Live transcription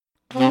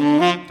This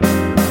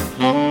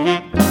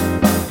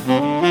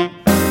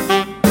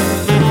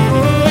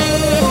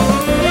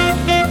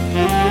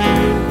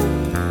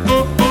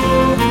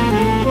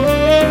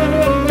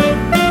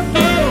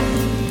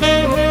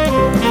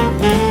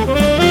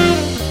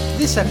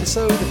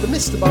episode of the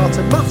Mr.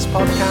 Barton Maths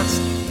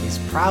Podcast is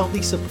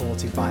proudly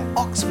supported by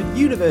Oxford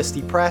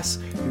University Press,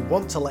 who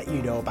want to let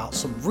you know about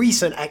some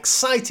recent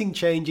exciting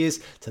changes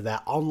to their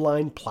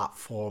online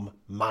platform,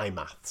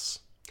 MyMaths.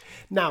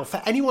 Now,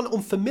 for anyone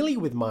unfamiliar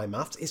with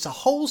MyMaths, it's a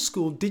whole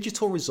school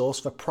digital resource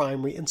for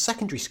primary and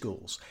secondary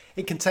schools.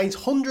 It contains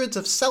hundreds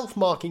of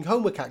self-marking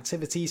homework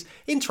activities,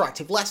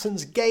 interactive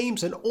lessons,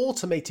 games and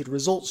automated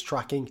results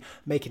tracking,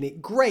 making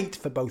it great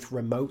for both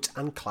remote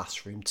and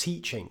classroom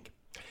teaching.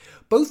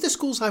 Both the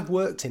schools I've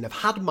worked in have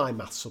had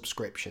MyMaths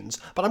subscriptions,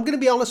 but I'm going to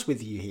be honest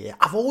with you here,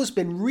 I've always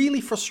been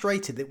really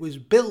frustrated that it was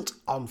built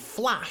on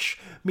Flash,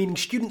 meaning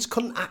students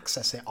couldn't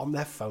access it on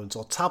their phones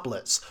or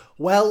tablets.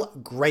 Well,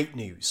 great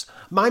news.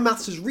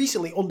 MyMaths has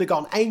recently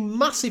undergone a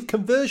massive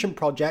conversion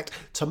project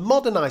to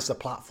modernise the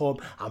platform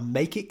and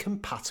make it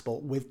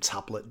compatible with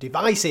tablet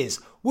devices.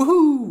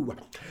 Woohoo!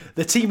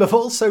 The team have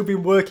also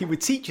been working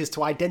with teachers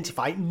to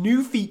identify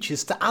new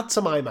features to add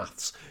to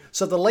MyMaths.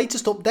 So the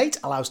latest update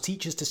allows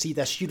teachers to see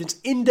their students'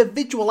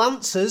 individual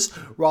answers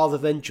rather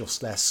than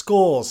just their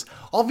scores.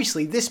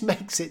 Obviously, this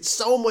makes it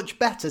so much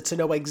better to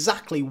know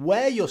exactly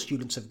where your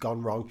students have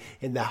gone wrong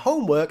in their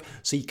homework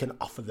so you can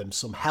offer them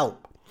some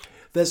help.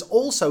 There's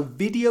also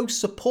video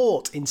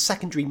support in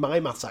secondary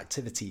MyMaths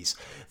activities.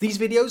 These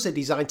videos are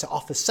designed to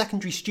offer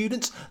secondary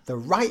students the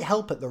right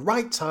help at the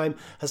right time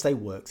as they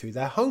work through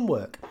their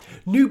homework.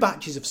 New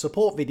batches of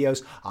support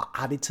videos are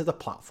added to the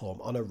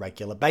platform on a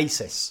regular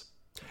basis.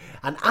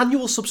 An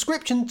annual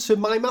subscription to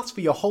MyMaths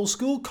for your whole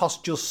school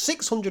costs just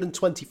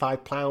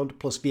 £625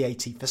 plus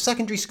VAT for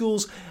secondary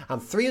schools and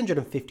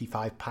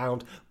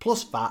 £355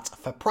 plus VAT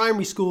for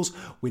primary schools,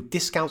 with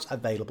discounts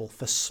available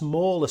for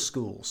smaller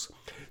schools.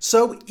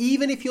 So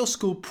even if your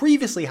school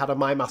previously had a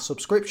MyMaths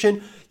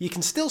subscription, you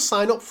can still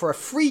sign up for a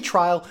free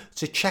trial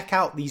to check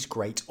out these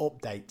great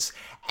updates.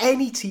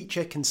 Any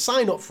teacher can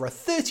sign up for a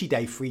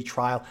 30-day free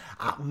trial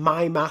at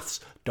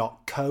mymaths.co.uk.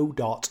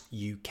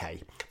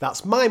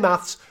 That's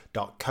mymaths.co.uk.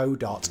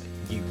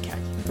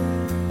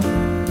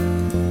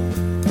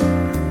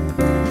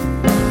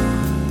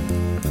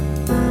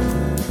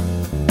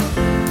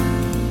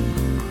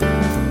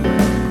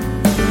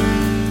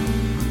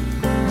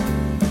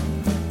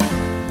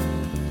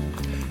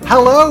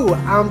 Hello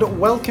and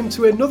welcome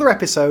to another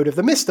episode of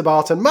the Mr.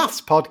 Barton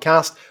Maths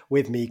Podcast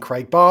with me,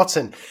 Craig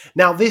Barton.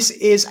 Now, this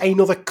is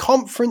another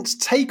conference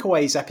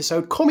takeaways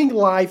episode coming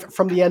live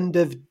from the end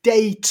of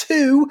day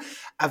 2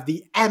 of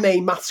the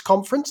MA Maths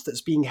Conference that's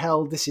being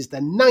held. This is the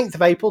 9th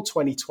of April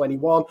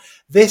 2021.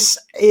 This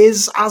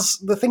is, as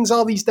the things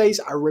are these days,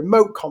 a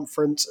remote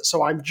conference.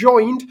 So I'm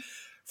joined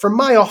from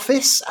my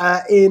office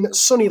in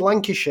sunny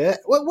Lancashire.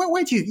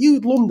 Where do you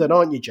London,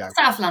 aren't you, Jo?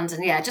 South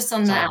London, yeah, just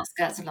on the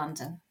outskirts of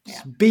London.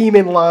 Yeah.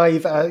 Beaming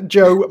live,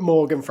 Jo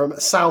Morgan from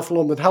South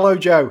London. Hello,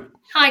 Jo.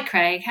 Hi,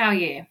 Craig. How are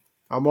you?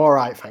 I'm all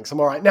right, thanks. I'm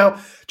all right. Now,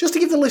 just to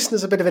give the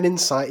listeners a bit of an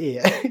insight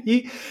here,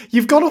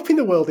 you've gone up in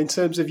the world in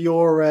terms of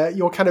your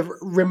kind of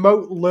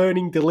remote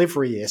learning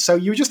delivery here. So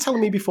you were just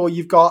telling me before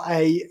you've got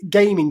a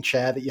gaming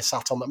chair that you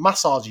sat on that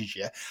massages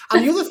you.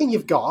 And the other thing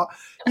you've got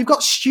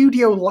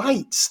studio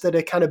lights that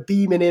are kind of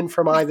beaming in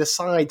from either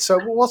side. So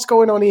what's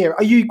going on here?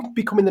 Are you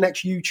becoming the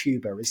next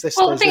YouTuber? Is this?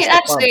 Well, I think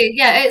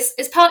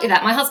it's partly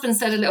that. My husband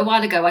said a little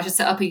while ago I should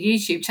set up a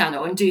YouTube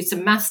channel and do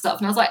some math stuff,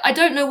 and I was like, I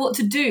don't know what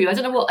to do. I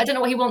don't know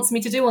what he wants me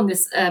to do on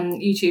this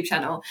YouTube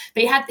channel.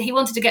 But he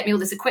wanted to get me all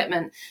this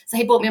equipment, so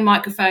he bought me a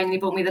microphone and he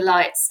bought me the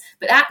lights.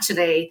 But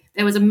actually,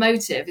 there was a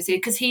motive, you see,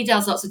 because he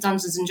does lots of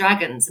Dungeons and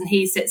Dragons, and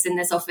he sits in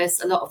this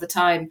office a lot of the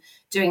time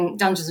doing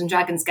Dungeons and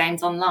Dragons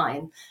games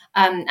online.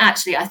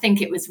 Actually, I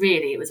think it was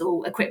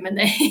all equipment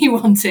that he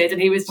wanted,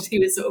 and he was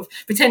sort of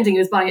pretending he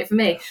was buying it for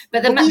me.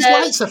 But these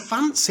lights are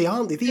fancy,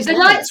 aren't they?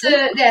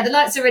 The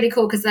lights are really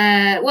cool because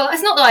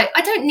it's not like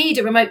I don't need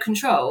a remote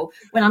control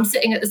when I'm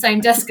sitting at the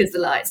same desk as the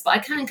lights, but I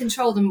can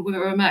control them with a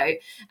remote.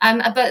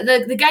 But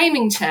the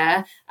gaming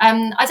chair,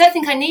 I don't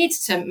think I need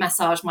to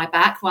massage my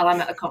back while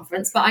I'm at a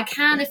conference, but I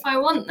can if I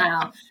want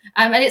now.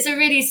 And it's a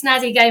really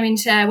snazzy gaming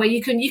chair where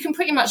you can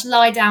pretty much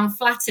lie down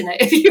flat in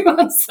it if you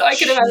want. So I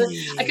could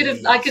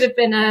have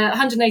been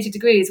 180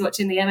 degrees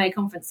watching the MA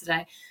conference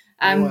today.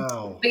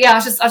 Wow. But yeah, I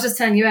was just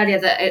telling you earlier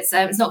that it's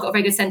not got a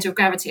very good centre of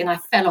gravity, and I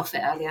fell off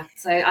it earlier.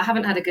 So I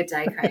haven't had a good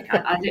day, Craig.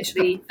 I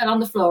literally fell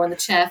on the floor and the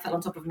chair fell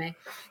on top of me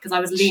because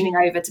I was leaning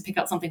over to pick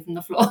up something from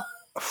the floor.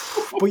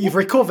 But you've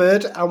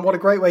recovered, and what a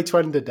great way to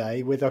end the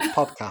day with a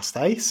podcast,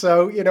 eh?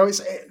 So, it's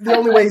the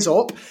only way is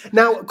up.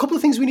 Now, a couple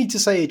of things we need to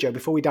say, Jo,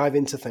 before we dive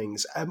into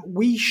things.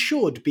 We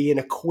should be in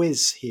a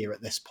quiz here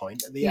at this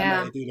point, at the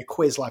MA, doing a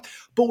quiz live.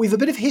 But we've a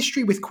bit of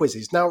history with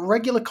quizzes. Now,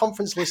 regular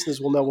conference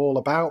listeners will know all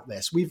about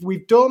this.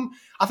 We've done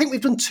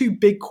 2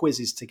 big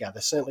quizzes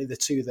together, certainly the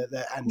 2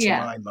 that enter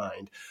my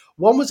mind.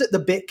 One was at the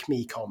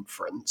BICME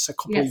conference a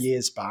couple of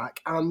years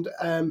back, and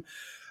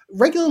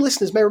regular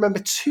listeners may remember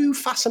two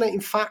fascinating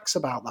facts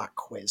about that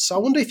quiz. So I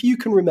wonder if you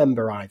can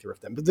remember either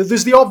of them. But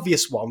there's the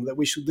obvious one that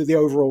we should do the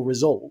overall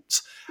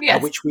result,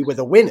 Yes. which we were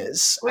the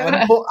winners. But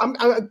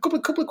a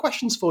couple of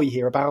questions for you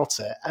here about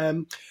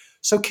it.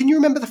 So can you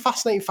remember the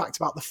fascinating fact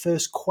about the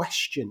first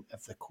question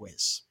of the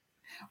quiz?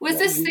 Was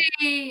this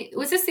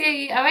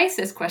the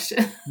Oasis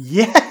question?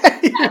 Yeah.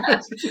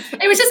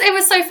 It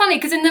was so funny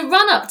because in the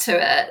run up to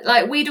it,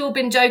 like we'd all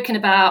been joking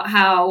about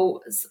how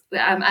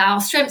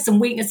our strengths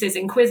and weaknesses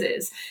in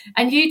quizzes,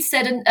 and you'd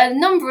said a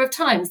number of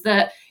times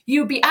that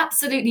you'd be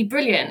absolutely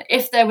brilliant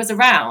if there was a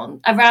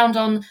round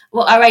on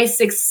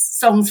Oasis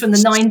songs from the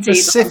 90s,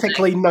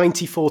 specifically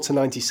 94 to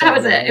 97. That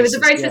was it. It was a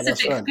very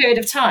specific period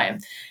of time,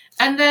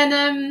 and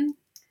then.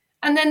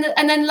 And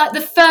then, like the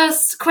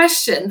first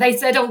question, they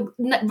said, "Oh,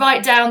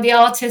 write down the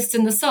artist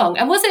and the song."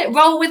 And was it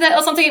 "Roll with It"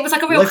 or something? It was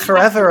like a real Live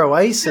Forever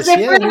Oasis, yeah.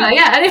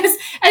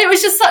 And it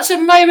was just such a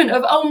moment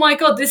of, oh my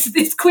god,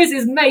 this quiz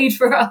is made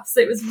for us.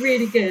 It was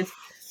really good.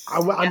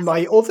 And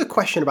my other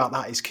question about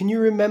that is, can you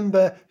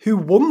remember who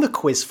won the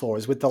quiz for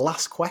us with the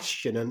last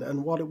question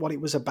and what it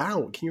was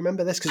about? Can you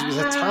remember this? Because it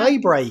was a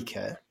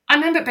tiebreaker. I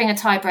remember it being a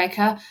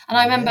tiebreaker, and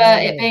I remember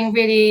it being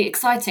really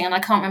exciting, and I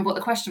can't remember what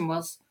the question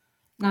was.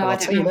 No, well, I'll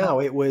tell you now,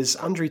 it was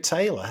Andrew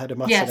Taylor, head of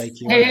Maths at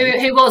AQA.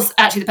 Who was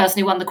actually the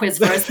person who won the quiz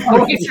for us all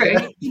the way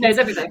through. He knows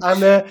everything.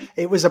 And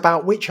it was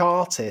about which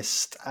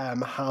artist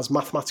has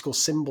mathematical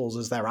symbols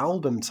as their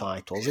album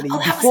titles. And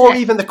before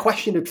even the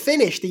question had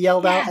finished, he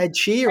yelled out Ed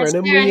Sheeran.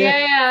 And we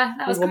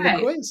that was won great.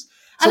 the quiz.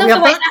 I love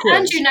the way that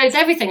Andrew knows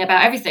everything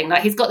about everything.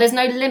 Like there's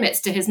no limits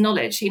to his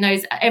knowledge. He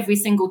knows every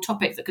single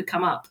topic that could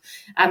come up.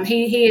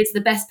 He is the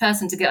best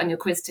person to get on your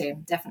quiz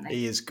team, definitely.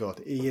 He is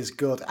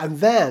good. And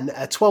then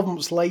 12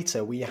 months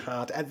later, we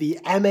had at the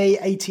MA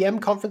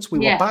ATM conference, we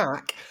were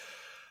back,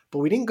 but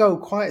we didn't go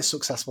quite as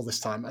successful this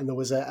time. And there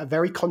was a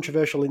very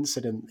controversial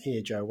incident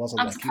here, Jo, wasn't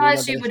there? I'm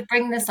surprised you would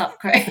bring this up,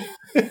 Craig.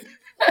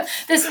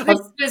 This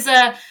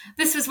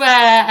was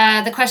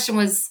where the question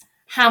was,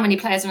 how many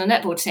players on a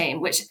netball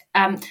team, which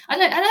I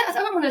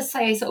don't want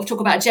to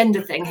talk about a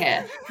gender thing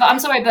here, but I'm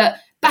sorry, but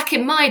back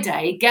in my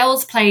day,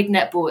 girls played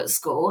netball at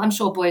school. I'm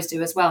sure boys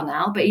do as well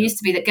now, but it used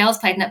to be that girls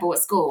played netball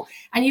at school.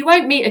 And you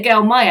won't meet a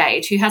girl my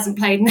age who hasn't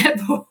played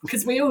netball,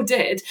 because we all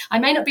did. I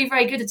may not be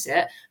very good at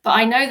it, but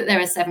I know that there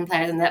are 7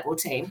 players in the netball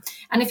team.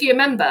 And if you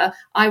remember,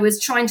 I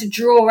was trying to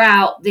draw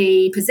out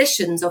the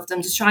positions of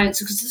them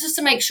just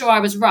to make sure I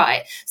was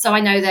right. So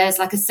I know there's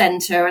like a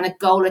centre and a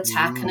goal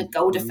attack and a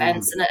goal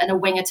defence and a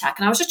wing attack.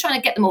 And I was just trying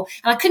to get them all.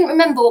 And I couldn't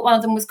remember what one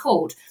of them was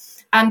called.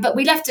 But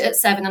we left it at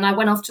 7 and I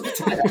went off to the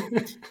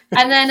toilet.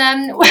 And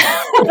then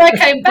when I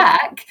came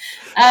back,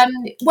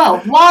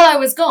 while I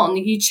was gone,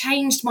 you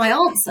changed my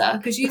answer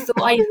because you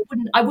thought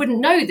I wouldn't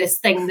know this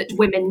thing that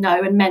women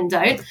know and men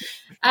don't.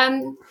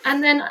 And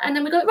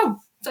then we got it wrong.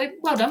 So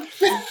well done.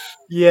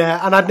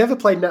 Yeah, and I'd never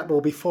played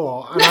netball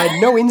before, and I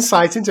had no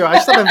insight into it. I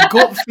just had a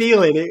gut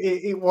feeling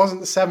it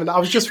wasn't 7. I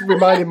was just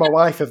reminding my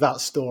wife of that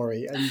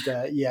story,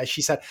 and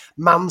she said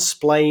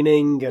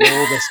mansplaining and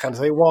all this kind of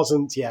thing. It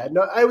wasn't,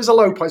 no, it was a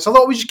low point. So I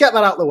thought we should get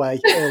that out of the way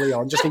early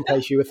on, just in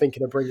case you were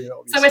thinking of bringing it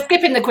up. So we're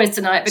skipping the quiz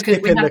tonight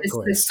because we have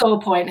this sore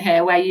point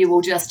here where you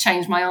will just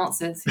change my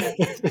answers. Yeah.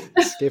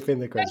 Skipping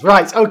the quiz.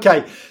 Right,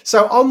 okay.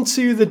 So on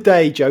to the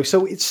day, Jo.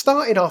 So it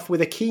started off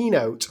with a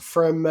keynote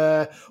from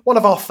one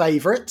of our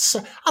favourites.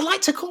 I'd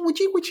like to call, would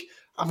you,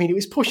 I mean, it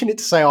was pushing it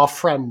to say our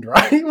friend,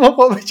 right? What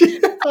would you? I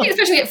think it's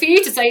pushing it for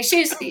you to say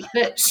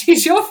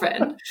she's your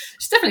friend.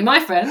 She's definitely my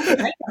friend.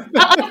 Right?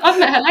 I've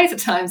met her loads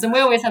of times, and we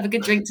always have a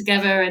good drink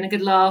together and a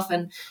good laugh,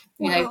 and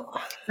so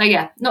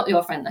yeah, not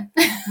your friend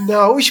though.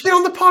 No, we should be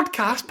on the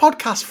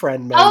podcast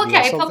friend. Maybe,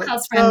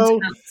 podcast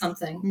friend,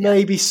 something.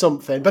 Maybe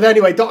something. But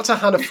anyway, Dr.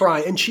 Hannah Fry,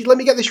 and let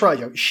me get this right,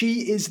 Jo.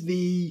 She is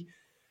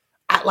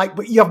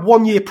you have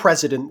 1 year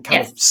president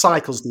kind of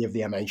cycles of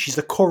the MA. She's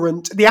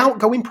the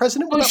outgoing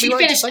president. Well, she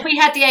finished. We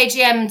had the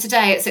AGM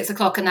today at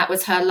 6:00, and that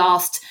was her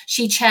last.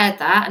 She chaired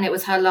that, and it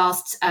was her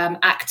last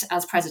act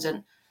as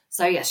president.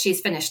 So yes, she's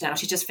finished now.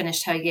 She just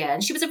finished her year,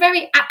 and she was a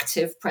very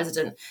active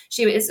president.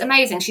 She is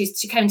amazing. She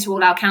came to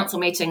all our council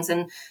meetings,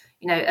 and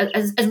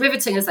as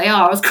riveting as they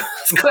are, I was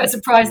quite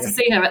surprised to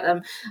see her at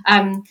them.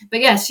 But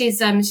yeah, she's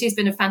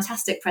been a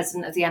fantastic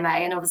president of the MA,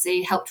 and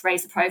obviously helped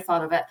raise the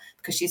profile of it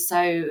because she's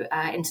so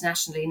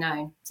internationally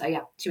known. So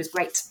yeah, she was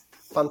great.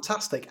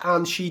 Fantastic.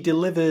 And she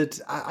delivered,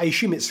 I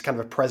assume it's kind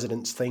of a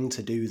president's thing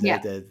to do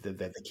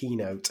the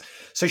keynote.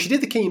 So she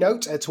did the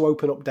keynote to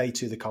open up day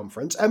 2 of the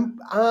conference. And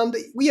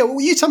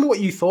you tell me what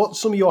you thought,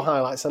 some of your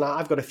highlights, and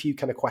I've got a few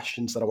kind of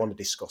questions that I want to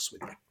discuss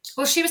with you.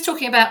 Well, she was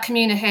talking about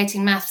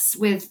communicating maths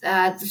with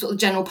the sort of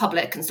general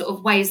public and sort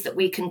of ways that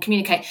we can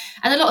communicate.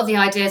 And a lot of the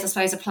ideas, I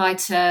suppose, apply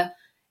to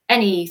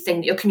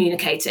anything that you're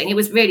communicating. It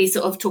was really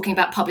sort of talking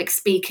about public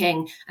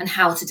speaking and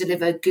how to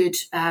deliver good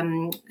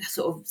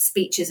sort of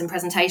speeches and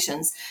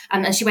presentations.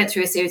 And she went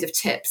through a series of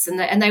tips,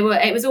 and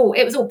it was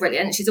all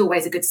brilliant. She's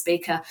always a good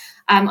speaker.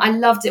 I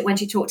loved it when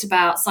she talked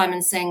about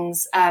Simon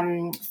Singh's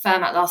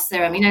Fermat last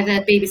theorem.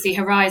 The BBC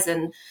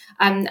Horizon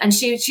And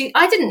she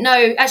I didn't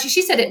know, actually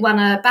she said it won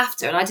a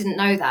BAFTA, and I didn't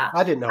know that.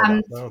 I didn't know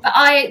that. No. But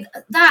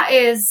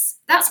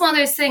that's one of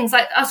those things.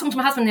 Like, I was talking to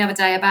my husband the other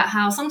day about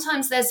how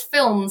sometimes there's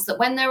films that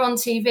when they're on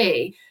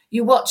TV,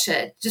 you watch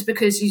it just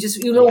because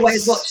you'll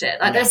always watch it.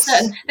 Like, there's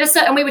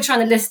certain, we were trying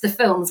to list the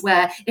films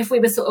where if we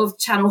were sort of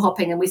channel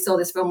hopping and we saw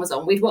this film was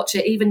on, we'd watch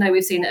it even though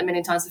we've seen it a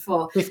million times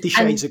before. 50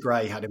 Shades of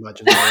Grey, I'd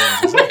imagine.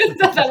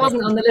 That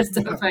wasn't on the list,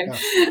 I'm afraid.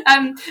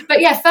 No. But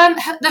yeah,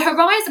 the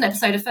Horizon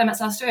episode of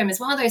Fermat's Last Theorem is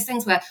one of those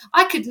things where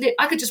I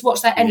could just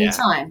watch that any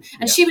time.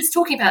 And she was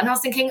talking about it, and I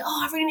was thinking,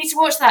 I really need to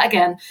watch that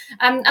again.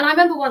 And I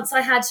remember once I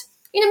had,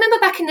 remember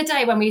back in the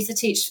day when we used to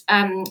teach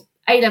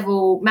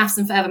A-level maths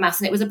and further maths,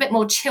 and it was a bit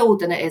more chilled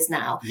than it is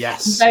now.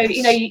 Yes. And so,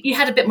 you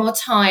had a bit more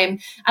time.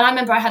 And I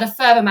remember I had a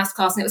further maths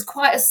class, and it was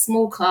quite a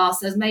small class.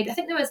 There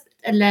was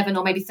 11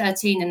 or maybe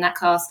 13 in that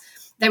class.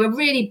 They were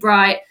really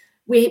bright.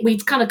 We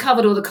kind of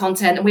covered all the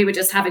content, and we were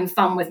just having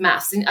fun with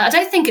maths. And I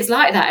don't think it's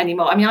like that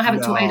anymore. I mean, I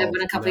haven't taught A-level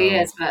in a couple of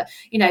years, but,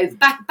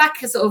 back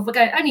sort of,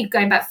 only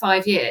going back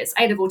 5 years,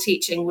 A-level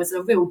teaching was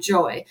a real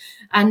joy.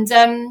 And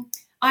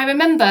I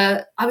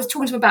remember I was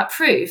talking to them about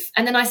proof,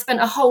 and then I spent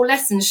a whole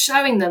lesson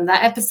showing them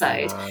that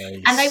episode.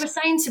 Nice. And they were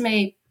saying to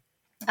me,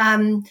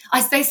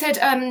 they said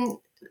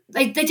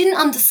they didn't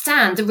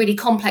understand the really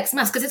complex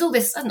maths, because there's all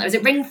this, I don't know, is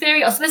it ring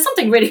theory? Or so there's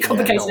something really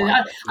complicated.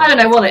 I don't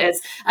know what it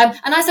is. And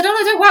I said, no,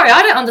 don't worry,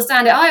 I don't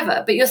understand it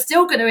either, but you're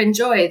still going to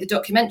enjoy the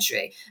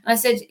documentary. And I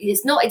said,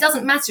 it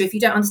doesn't matter if you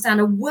don't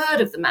understand a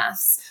word of the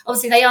maths.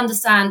 Obviously, they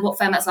understand what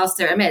Fermat's Last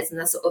Theorem is, and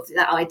that's sort of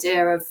that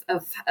idea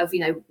of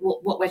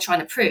what we're trying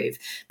to prove.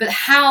 But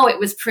how it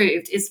was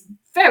proved is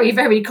very,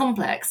 very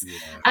complex.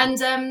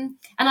 Yeah.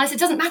 And I said, it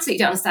doesn't matter that you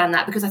don't understand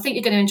that, because I think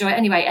you're going to enjoy it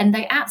anyway. And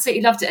they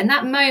absolutely loved it. And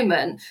that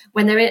moment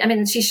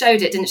when she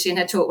showed it, didn't she, in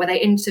her talk, where they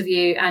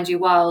interview Andrew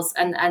Wiles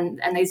and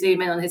they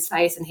zoom in on his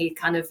face, and he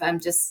kind of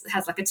just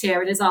has like a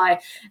tear in his eye.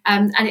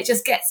 And it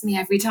just gets me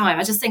every time.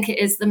 I just think it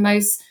is the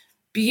most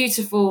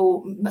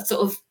beautiful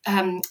sort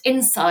of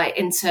insight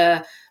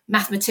into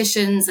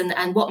mathematicians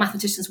and what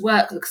mathematicians'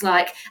 work looks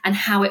like, and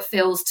how it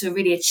feels to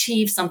really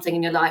achieve something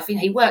in your life.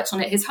 He worked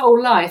on it his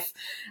whole life.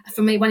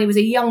 For me, when he was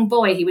a young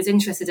boy, he was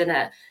interested in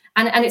it.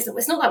 And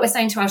it's not like we're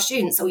saying to our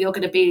students, you're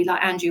going to be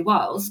like Andrew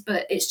Wiles,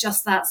 but it's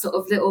just that sort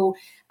of little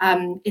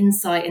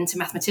insight into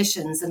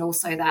mathematicians, and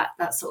also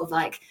that sort of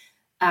like,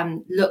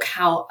 look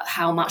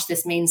how much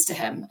this means to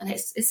him. And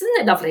isn't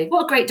it lovely?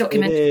 What a great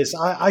documentary. It is.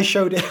 I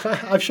showed it.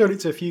 I've showed it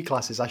to a few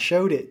classes. I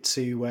showed it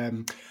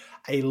to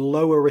a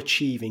lower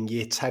achieving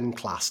year 10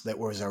 class that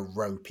was a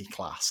ropey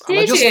class. And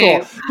I just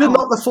thought,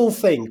 not the full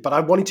thing, but I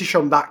wanted to show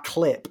them that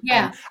clip.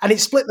 Yeah. And it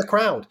split the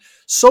crowd.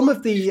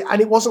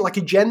 And it wasn't like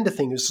a gender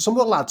thing. Some of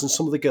the lads and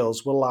some of the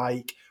girls were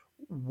like,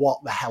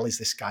 what the hell is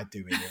this guy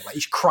doing? Like,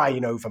 he's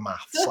crying over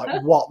maths.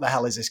 Like, what the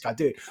hell is this guy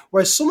doing?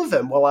 Whereas some of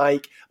them were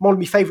like, one of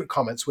my favourite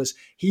comments was,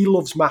 he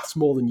loves maths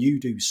more than you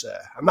do, sir.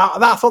 And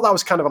I thought that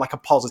was kind of like a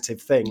positive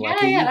thing.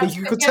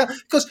 You could tell,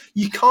 because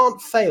you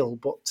can't fail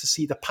but to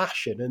see the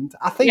passion. And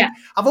I think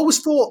I've always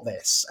thought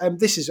this,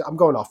 and I'm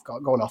going off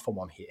on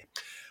one here.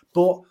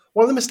 But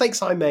one of the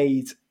mistakes I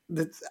made,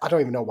 I don't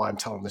even know why I'm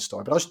telling this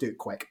story, but I'll just do it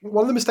quick.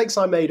 One of the mistakes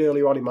I made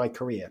earlier on in my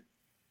career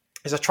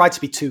is I tried to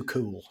be too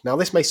cool. Now,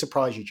 this may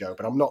surprise you, Joe,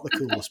 but I'm not the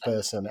coolest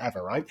person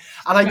ever, right?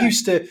 And I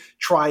used to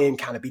try and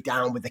kind of be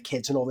down with the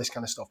kids and all this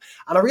kind of stuff.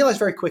 And I realized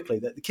very quickly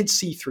that the kids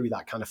see through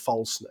that kind of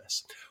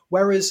falseness.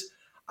 Whereas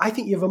I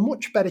think you have a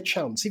much better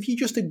chance if you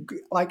just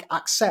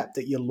accept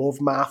that you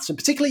love maths, and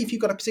particularly if you've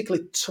got a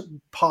particular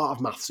part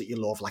of maths that you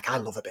love, like I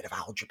love a bit of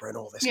algebra and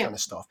all this kind of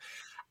stuff.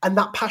 And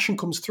that passion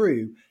comes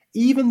through.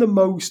 Even the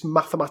most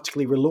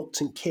mathematically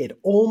reluctant kid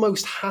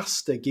almost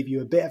has to give you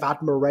a bit of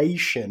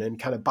admiration and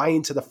kind of buy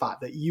into the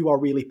fact that you are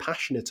really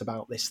passionate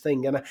about this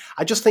thing. And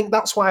I just think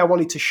that's why I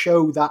wanted to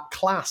show that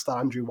class that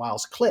Andrew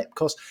Wiles clip,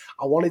 because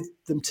I wanted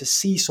them to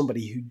see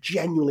somebody who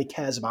genuinely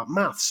cares about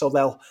maths. So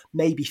they'll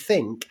maybe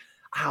think,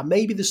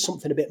 maybe there's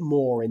something a bit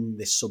more in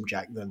this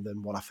subject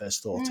than what I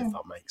first thought, if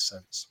that makes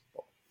sense.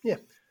 But, yeah.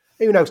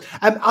 Who knows?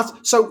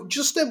 So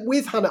just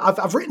with Hannah,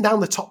 I've written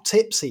down the top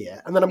tips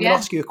here, and then I'm going to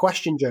ask you a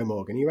question, Joe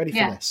Morgan. Are you ready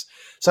for this?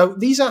 So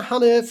these are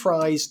Hannah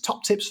Fry's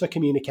top tips for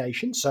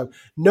communication. So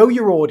know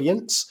your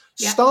audience,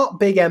 start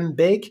big and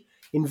big,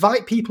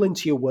 invite people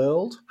into your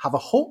world, have a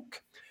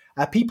hook.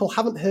 People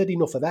haven't heard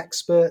enough of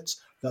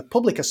experts. The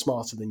public are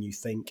smarter than you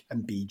think,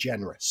 and be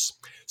generous.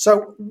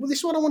 So this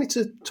is what I wanted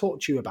to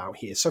talk to you about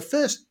here. So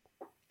first,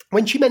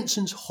 when she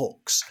mentions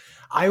hooks,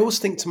 I always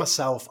think to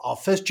myself,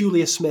 first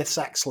Julia Smith's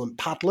excellent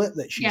Padlet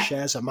that she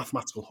shares, a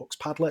mathematical hooks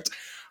Padlet.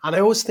 And I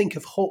always think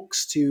of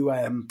hooks to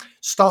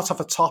start off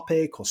a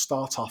topic or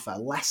start off a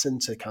lesson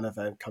to kind of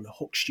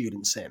hook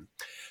students in.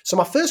 So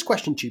my first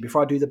question to you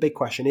before I do the big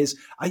question is,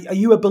 are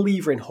you a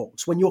believer in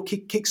hooks? When you're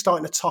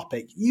kickstarting a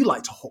topic, you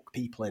like to hook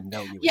people in,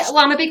 don't you? Yeah, well,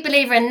 I'm a big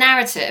believer in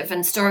narrative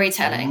and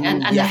storytelling,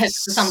 and the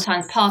hooks are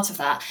sometimes part of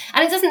that.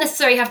 And it doesn't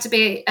necessarily have to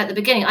be at the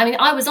beginning. I mean,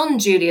 I was on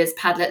Julia's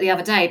Padlet the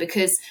other day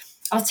because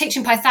I was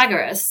teaching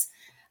Pythagoras,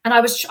 And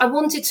I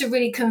wanted to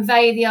really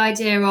convey the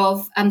idea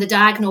of the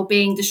diagonal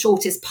being the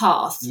shortest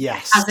path.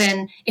 Yes. As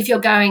in, if you're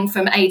going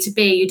from A to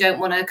B, you don't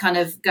want to kind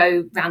of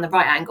go round the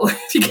right angle,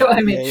 if you get what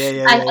I mean.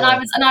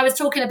 And I was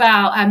talking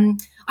about,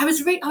 I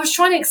was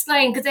trying to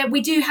explain, because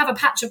we do have a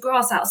patch of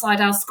grass outside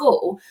our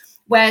school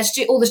where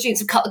all the students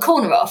have cut the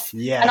corner off.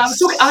 Yes. And I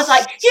was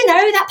like,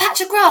 that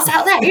patch of grass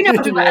out there,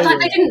 like,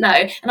 they didn't know.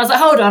 And I was like,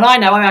 hold on, I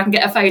know, I can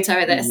get a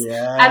photo of this.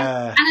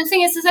 Yeah. And the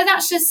thing is, so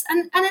that's just,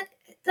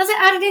 does it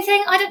add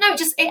anything? I don't know.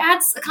 It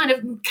adds a kind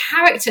of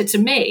character to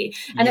me,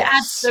 and it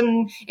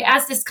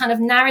adds this kind of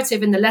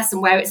narrative in the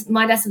lesson where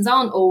my lessons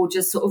aren't all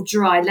just sort of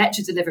dry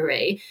lecture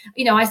delivery.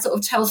 I sort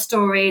of tell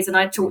stories, and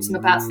I talk to them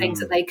about things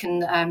that they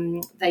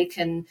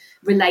can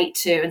relate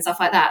to and stuff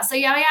like that. So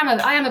yeah,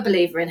 I am a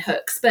believer in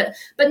hooks, but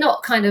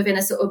not kind of in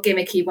a sort of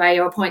gimmicky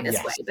way or a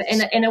pointless way, but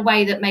in a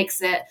way that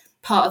makes it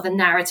part of the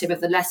narrative of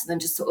the lesson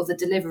and just sort of the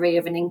delivery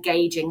of an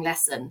engaging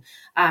lesson.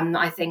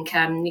 I think,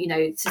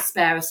 to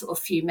spare a sort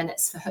of few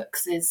minutes for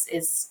hooks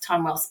is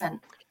time well spent.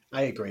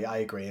 I agree.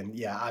 And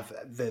yeah,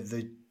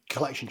 the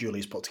collection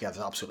Julie's put together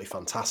is absolutely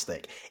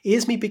fantastic.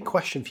 Here's my big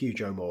question for you,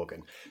 Joe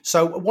Morgan.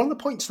 So one of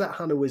the points that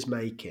Hannah was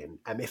making,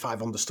 if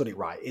I've understood it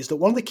right, is that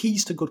one of the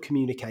keys to good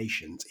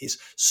communications is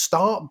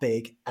start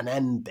big and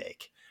end big.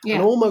 Yeah.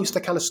 And almost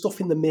the kind of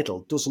stuff in the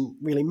middle doesn't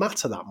really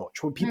matter that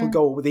much. When people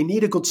go, well, they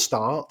need a good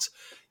start.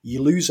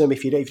 You lose them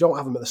if you don't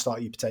have them at the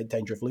start. You're in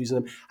danger of losing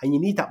them, and you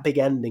need that big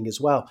ending as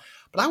well.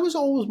 But I was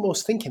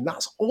almost thinking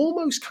that's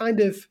almost kind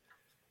of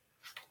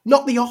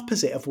not the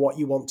opposite of what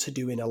you want to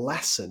do in a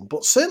lesson,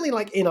 but certainly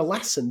like in a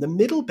lesson, the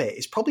middle bit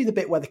is probably the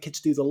bit where the kids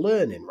do the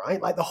learning,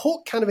 right? Like the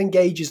hook kind of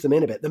engages them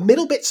in a bit. The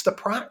middle bit's the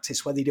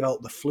practice where they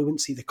develop the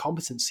fluency, the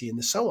competency, and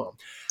the so on.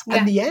 Yeah.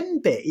 And the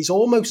end bit is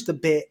almost the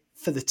bit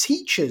for the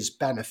teacher's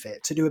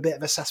benefit to do a bit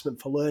of assessment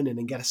for learning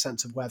and get a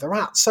sense of where they're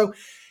at. So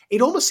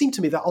it almost seemed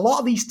to me that a lot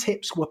of these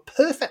tips were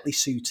perfectly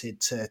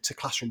suited to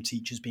classroom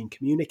teachers being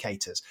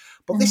communicators.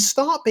 But this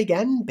start big,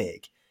 end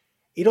big,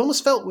 it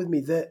almost felt with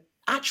me that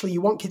actually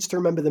you want kids to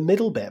remember the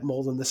middle bit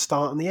more than the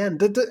start and the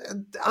end.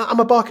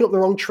 Am I barking up the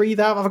wrong tree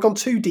there? Have I gone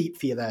too deep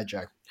for you there,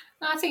 Joe?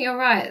 No, I think you're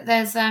right.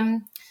 There's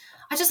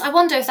I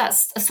wonder if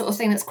that's a sort of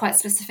thing that's quite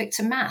specific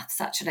to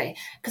maths, actually.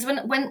 Because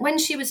when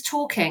she was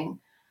talking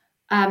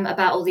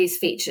about all these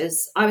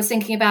features, I was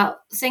thinking about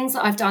things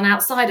that I've done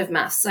outside of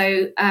maths.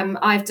 So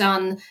I've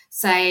done,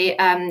 say,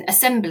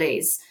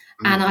 assemblies,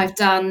 and I've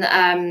done,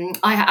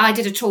 I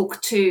did a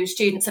talk to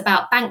students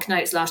about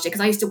banknotes last year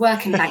because I used to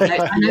work in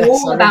banknotes. I know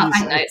all about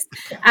banknotes.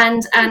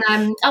 And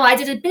I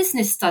did a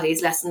business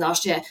studies lesson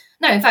last year.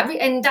 No, in fact,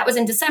 and that was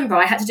in December.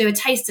 I had to do a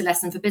taster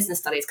lesson for business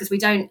studies because we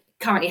don't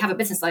currently have a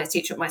business studies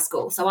teacher at my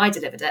school. So I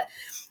delivered it.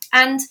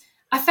 And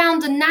I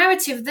found the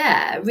narrative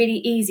there really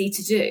easy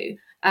to do.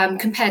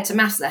 Compared to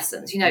maths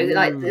lessons,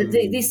 like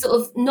these sort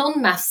of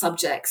non-math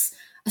subjects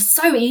are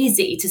so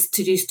easy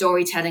to do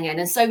storytelling in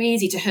and so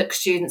easy to hook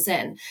students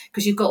in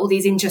because you've got all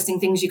these interesting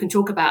things you can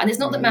talk about. And it's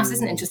not that maths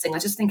isn't interesting. I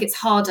just think it's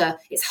harder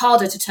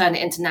to turn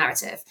it into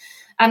narrative.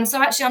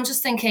 So actually, I'm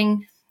just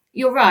thinking,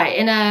 you're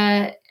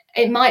right.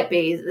 It might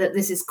be that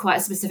this is quite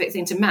a specific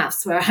thing to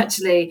maths where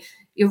actually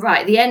you're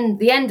right. The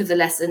end of the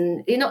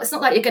lesson, it's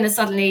not like you're going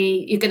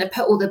to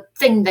put all the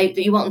thing that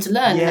you want them to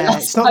learn. Yeah,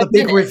 it's not the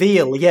big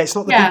reveal. Yeah, it's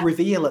not the big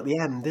reveal at the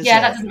end, is it? Yeah,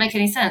 that doesn't make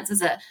any sense,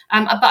 does it?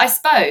 But I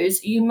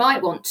suppose you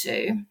might want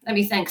to. Let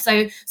me think.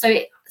 So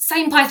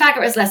same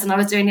Pythagoras lesson I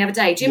was doing the other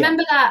day. Do you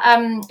remember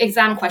that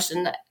exam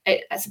question?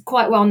 It's a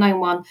quite well-known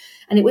one.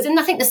 And it was in,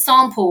 I think, the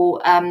sample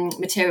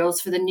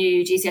materials for the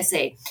new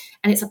GCSE.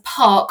 And it's a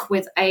park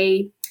with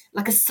a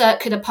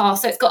circular path.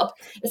 So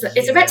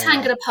it's a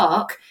rectangular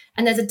park,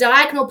 and there's a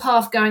diagonal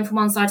path going from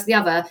one side to the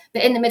other,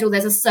 but in the middle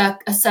there's a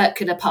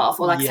circular path,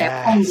 or say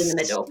a pond in the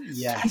middle.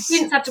 Yes. And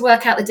students have to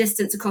work out the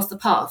distance across the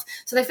path.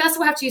 So they first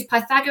of all have to use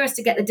Pythagoras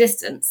to get the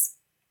distance,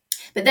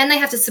 but then they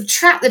have to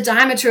subtract the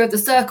diameter of the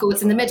circle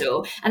that's in the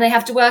middle, and they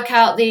have to work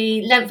out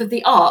the length of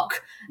the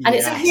arc. And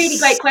it's a really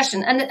great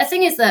question. And the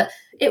thing is that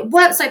it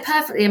worked so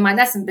perfectly in my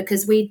lesson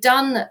because we'd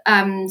done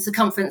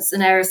circumference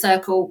and area of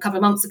circle a couple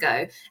of months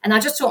ago, and I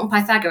just taught them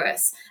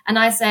Pythagoras. And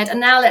I said,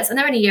 and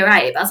they're only year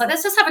 8, but I was like,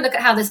 let's just have a look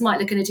at how this might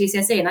look in a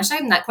GCSE. And I showed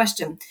them that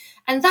question.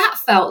 And that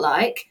felt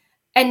like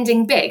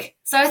ending big.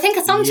 So I think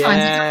sometimes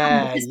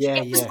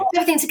it just brought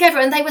everything together,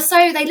 and they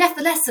left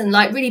the lesson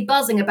like really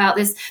buzzing about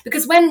this,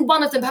 because when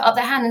one of them put up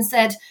their hand and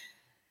said,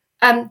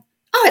 oh,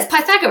 it's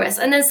Pythagoras,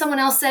 and then someone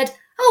else said,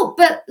 oh,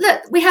 but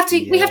look, we have to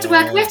use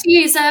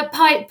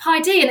pi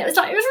d, and it was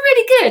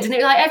really good, and it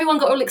was like everyone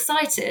got all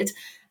excited.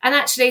 And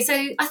actually, so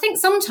I think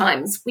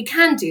sometimes we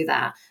can do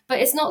that, but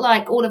it's not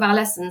like all of our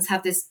lessons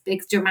have this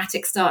big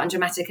dramatic start and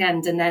dramatic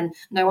end, and then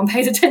no one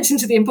pays attention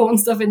to the important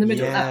stuff in the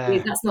middle.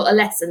 That's not a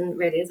lesson,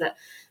 really, is it?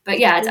 But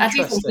yeah, I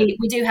do think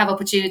we do have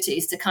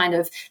opportunities to kind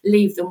of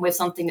leave them with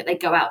something that they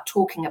go out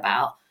talking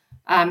about.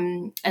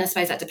 And I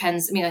suppose that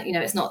depends. I mean,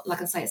 it's not,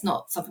 like I say, it's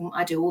not something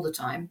I do all the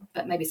time,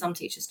 but maybe some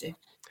teachers do.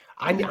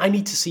 I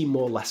need to see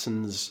more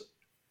lessons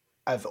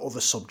of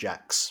other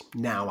subjects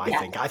now. I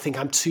Yeah. think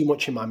I'm too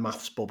much in my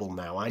maths bubble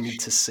now. I need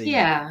to see.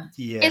 Yeah.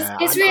 Yeah,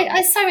 It's really,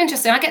 it's so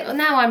interesting.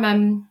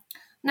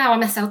 Now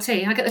I'm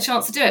SLT. I get the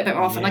chance to do it a bit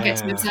more often. I get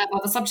to yeah, observe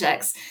other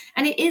subjects,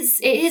 and it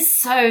is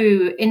so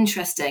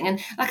interesting.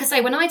 And like I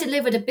say, when I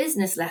delivered a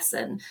business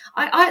lesson,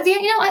 at the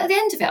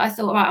end of it, I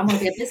thought, right, I want to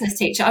be a business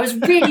teacher. I was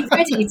really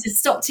ready to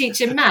stop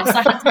teaching maths.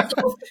 I had this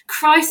sort of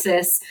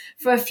crisis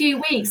for a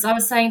few weeks. I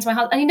was saying to my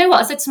husband, and you know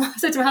what? I said to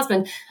my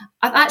husband,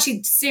 I'm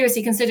actually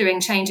seriously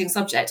considering changing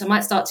subject. I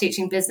might start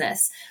teaching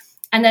business.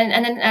 And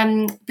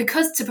then,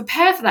 because to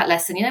prepare for that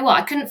lesson, you know what?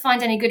 I couldn't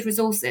find any good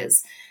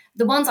resources.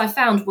 The ones I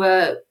found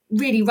were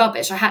really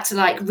rubbish. I had to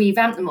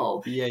revamp them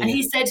all. yeah, And yeah.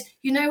 he said,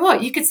 you know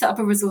what? You could set up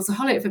a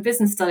resourceaholic for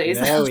business studies.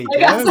 There we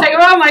I was go. like,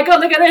 oh my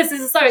God, look at this.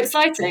 This is so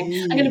exciting.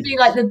 I'm going to be Jeez.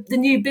 like the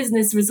new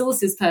business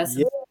resources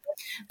person. Yeah.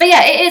 But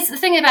yeah, it is the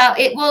thing about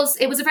it was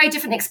a very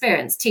different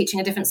experience teaching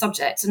a different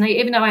subject. And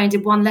even though I only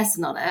did one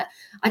lesson on it,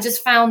 I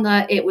just found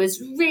that it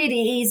was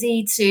really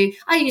easy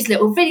I used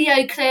little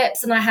video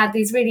clips, and I had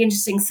these really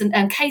interesting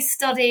case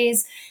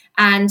studies.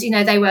 And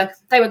they were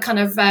kind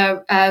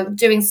of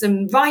doing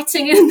some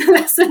writing in the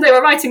lesson. They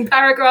were writing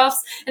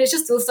paragraphs, and it's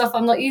just all stuff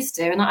I'm not used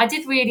to. And I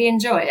did really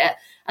enjoy it.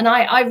 And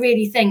I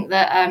really think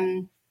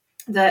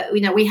that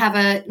we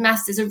have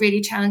maths is a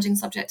really challenging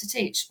subject to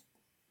teach.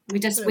 We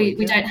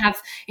don't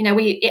have,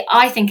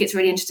 I think it's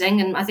really interesting,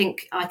 and I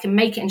think I can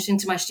make it interesting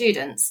to my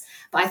students,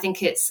 but I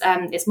think it's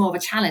more of a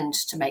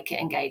challenge to make it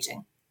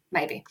engaging,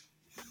 maybe.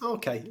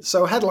 Okay,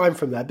 so headline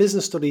from there: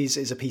 business studies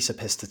is a piece of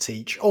piss to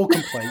teach. All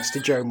complaints to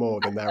Joe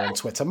Morgan there on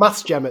Twitter.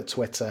 MathsGem at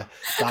Twitter.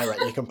 Direct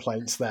your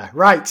complaints there.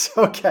 Right.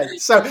 Okay.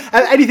 So,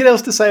 anything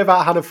else to say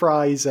about Hannah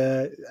Fry's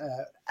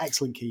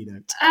excellent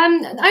keynote? Only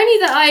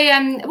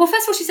that well,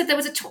 first of all, she said there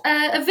was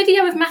a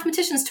video of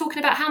mathematicians talking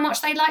about how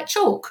much they like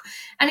chalk,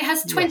 and it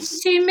has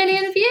 22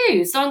 million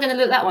views. So I'm going to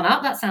look that one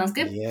up. That sounds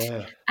good.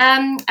 Yeah.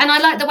 And I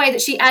like the way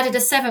that she added a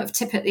 7th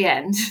tip at the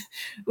end,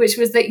 which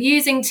was that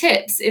using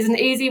tips is an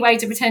easy way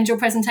to pretend your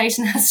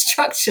presentation has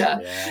structure.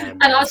 Yeah,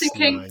 and I was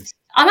thinking,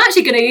 I'm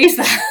actually going to use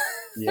that.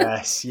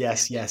 Yes.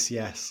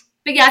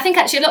 But yeah, I think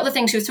actually a lot of the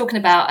things she was talking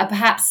about are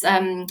perhaps,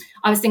 I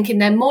was thinking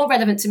they're more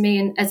relevant to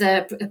me as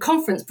a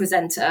conference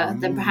presenter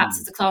than perhaps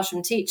as a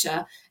classroom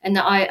teacher. And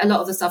that a lot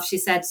of the stuff she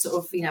said sort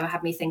of,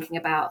 had me thinking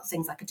about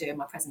things I could do in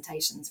my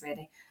presentations,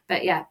 really.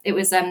 But yeah, it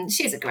was,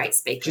 she's a great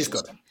speaker. She's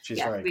good. She's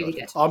very really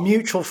good. Our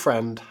mutual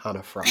friend,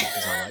 Hannah Fry,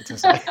 as I like to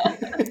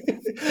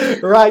say.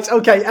 Right.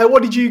 Okay.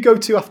 What did you go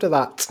to after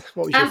that?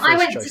 What was your first I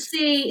went choice? to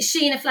see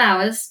Sheena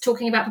Flowers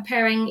talking about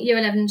preparing Year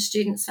 11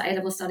 students for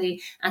A-level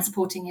study and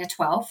supporting Year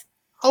 12.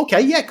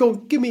 Okay, yeah, go.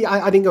 Give me.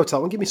 I didn't go to that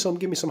one. Give me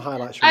some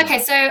highlights. Okay,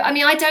 so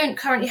I don't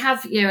currently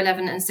have Year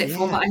 11 and Sixth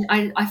Form, but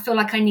I feel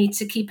like I need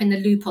to keep in the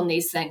loop on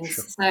these things.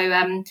 Sure.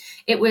 So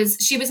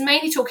she was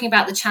mainly talking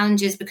about the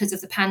challenges because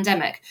of the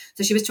pandemic.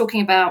 So she was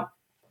talking about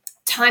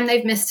time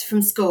they've missed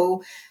from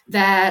school,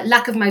 their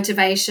lack of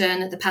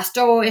motivation, the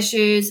pastoral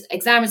issues,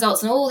 exam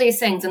results, and all these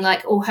things, and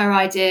all her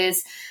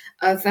ideas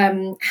of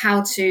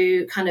how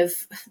to kind of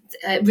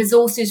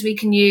resources we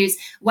can use,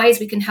 ways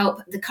we can help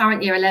the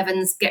current Year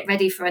 11s get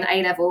ready for an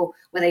A-level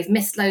where they've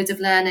missed loads of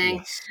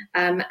learning,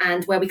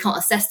 and where we can't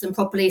assess them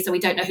properly, so we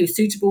don't know who's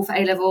suitable for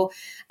A-level.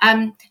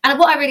 And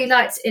what I really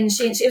liked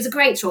it was a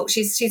great talk.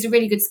 She's a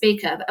really good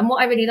speaker. And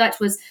what I really liked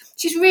was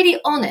she's really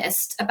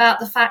honest about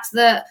the fact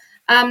that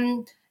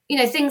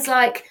things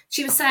like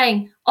she was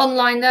saying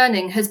online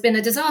learning has been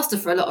a disaster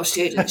for a lot of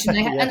students. I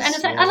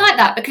like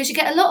that, because you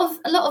get a lot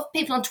of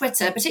people on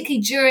Twitter, particularly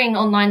during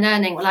online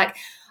learning, were like,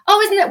 oh,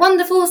 isn't it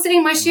wonderful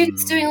seeing my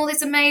students doing all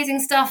this amazing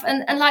stuff?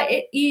 And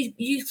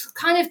you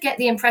kind of get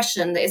the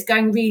impression that it's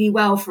going really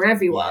well for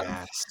everyone.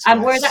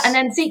 Whereas and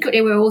then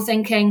secretly we're all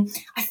thinking,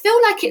 I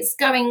feel like it's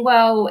going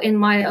well in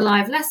my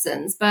live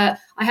lessons, but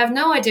I have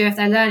no idea if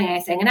they're learning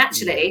anything. And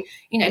actually,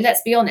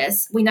 let's be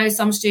honest, we know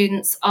some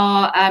students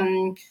are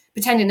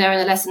pretending they're in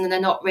a lesson and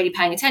they're not really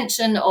paying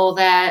attention, or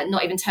they're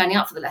not even turning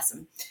up for the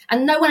lesson.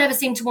 And no one ever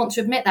seemed to want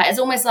to admit that. It's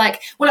almost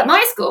like, well, at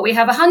my school, we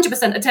have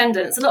 100%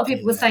 attendance. A lot of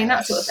people were saying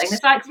that sort of thing.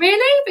 It's like,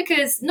 really?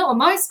 Because not at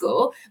my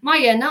school, my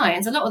Year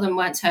 9s, a lot of them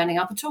weren't turning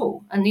up at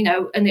all. And,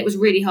 and it was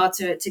really hard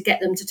to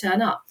get them to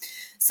turn up.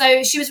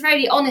 So she was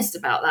really honest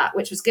about that,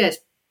 which was good.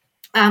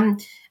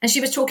 And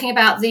she was talking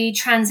about the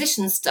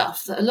transition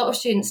stuff that a lot of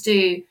students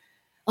do,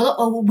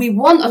 we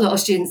want a lot of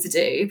students to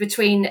do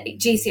between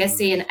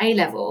GCSE and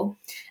A-level.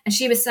 And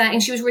she was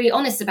saying, she was really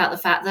honest about the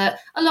fact that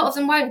a lot of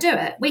them won't do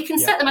it. We can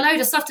set them a load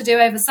of stuff to do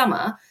over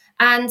summer,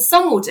 and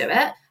some will do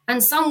it,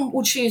 and some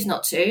will choose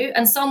not to,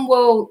 and some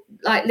will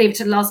leave it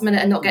to the last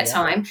minute and not get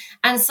time,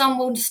 and some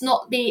will just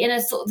not be in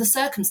a sort of the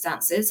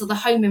circumstances or the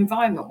home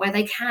environment where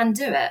they can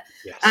do it.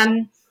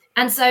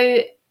 And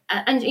so,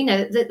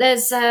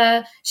 there's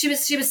she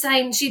was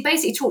saying, she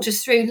basically talked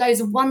us through loads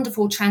of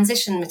wonderful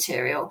transition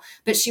material,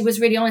 but she was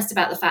really honest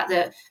about the fact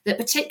that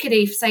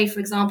particularly, say,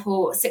 for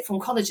example, sixth form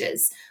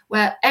colleges,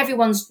 where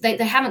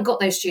they haven't got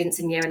those students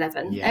in Year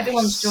 11.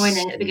 Everyone's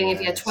joining at the beginning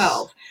of Year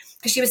 12.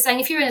 Because she was saying,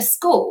 if you're in a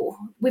school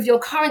with your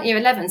current Year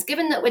 11s,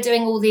 given that they're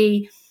doing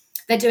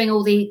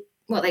all the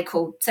what they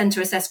call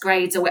centre assessed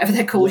grades or whatever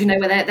they're called,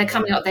 where they're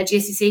coming up their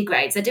GCSE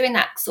grades. They're doing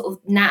that sort of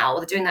now,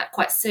 they're doing that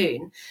quite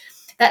soon.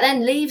 That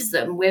then leaves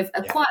them with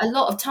quite a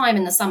lot of time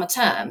in the summer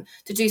term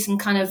to do some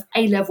kind of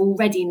A-level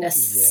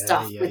readiness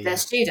stuff with their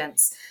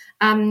students.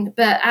 But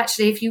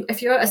actually,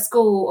 if you're at a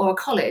school or a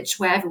college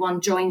where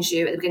everyone joins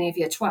you at the beginning of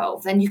year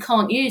 12, then you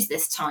can't use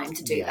this time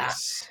to do that.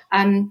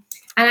 And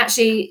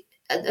actually,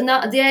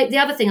 the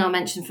other thing I'll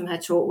mention from her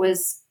talk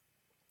was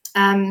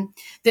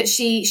that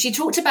she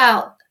talked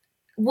about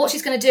what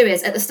she's going to do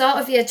is at the start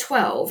of year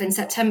 12 in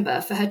September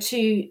for her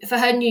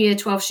new year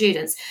 12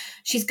 students,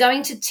 she's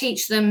going to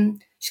teach them.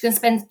 She's going to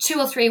spend 2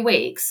 or 3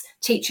 weeks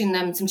teaching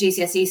them some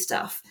GCSE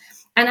stuff.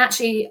 And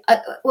actually,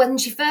 when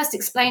she first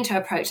explained her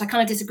approach, I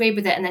kind of disagreed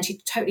with it. And then she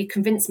totally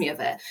convinced me of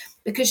it,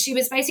 because she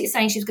was basically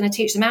saying she was going to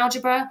teach them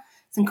algebra,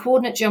 some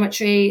coordinate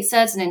geometry,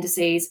 surds and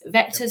indices,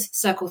 vectors,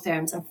 circle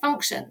theorems, and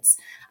functions.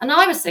 And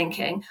I was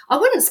thinking, I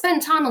wouldn't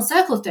spend time on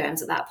circle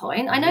theorems at that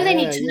point. I know they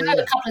need to know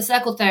a couple of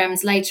circle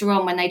theorems later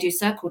on when they do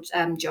circle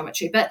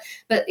geometry, but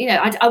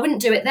I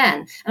wouldn't do it then.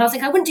 And I was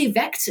thinking, I wouldn't do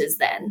vectors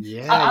then.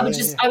 I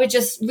would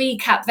just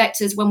recap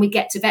vectors when we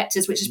get to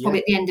vectors, which is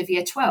probably at the end of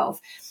year 12.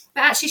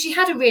 But actually, she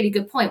had a really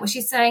good point where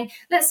she's saying,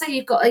 let's say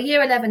you've got a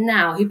year 11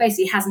 now who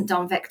basically hasn't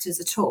done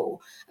vectors at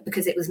all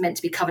because it was meant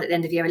to be covered at the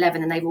end of year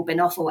 11 and they've all been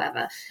off or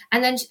whatever.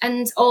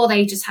 Or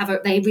they just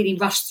they really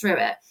rush through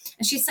it.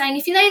 And she's saying,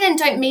 if they then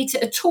don't meet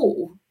it at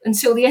all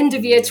until the end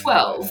of year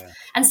 12,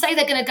 and say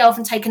they're going to go off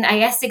and take an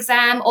AS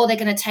exam, or they're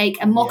going to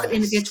take a mock at the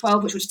end of year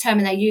 12, which will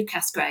determine their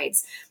UCAS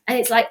grades. And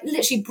it's like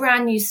literally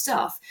brand new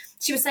stuff.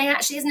 She was saying,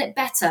 actually, isn't it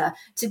better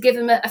to give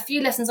them a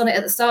few lessons on it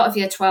at the start of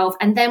year 12,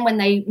 and then when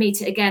they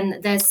meet it again,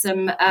 there's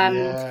some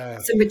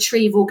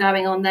retrieval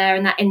going on there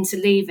and that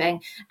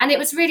interleaving. And it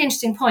was a really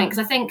interesting point,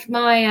 because I think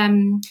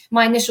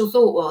my initial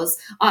thought was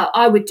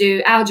I would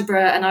do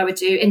algebra and I would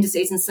do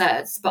indices and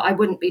surds, but I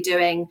wouldn't be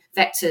doing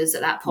vectors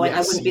at that point. I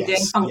wouldn't be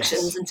doing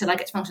functions until I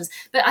get to functions.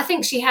 But I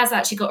think she has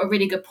actually got a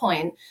really good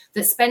point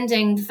that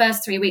spending the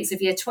first 3 weeks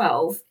of year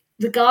 12,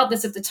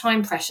 regardless of the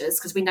time pressures,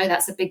 because we know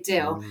that's a big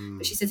deal.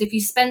 But she says if you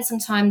spend some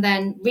time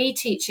then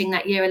reteaching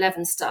that year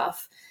 11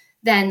 stuff,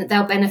 then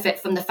they'll benefit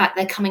from the fact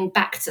they're coming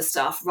back to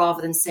stuff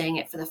rather than seeing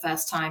it for the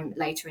first time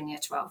later in year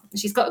 12. And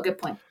she's got a good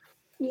point.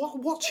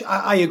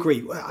 I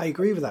agree. I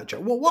agree with that, Jo.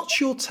 What's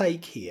your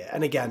take here?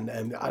 And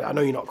again, I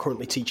know you're not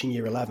currently teaching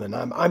year 11.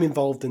 I'm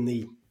involved in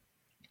the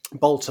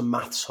Bolton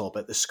Maths Hub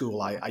at the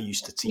school I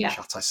used to teach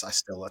at. I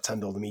still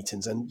attend all the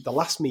meetings. And the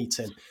last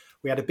meeting,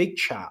 we had a big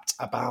chat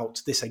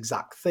about this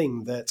exact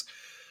thing, that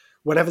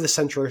whenever the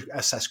central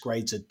assessed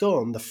grades are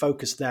done, the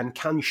focus then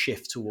can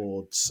shift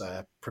towards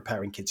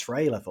preparing kids for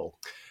A-level.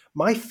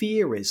 My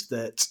fear is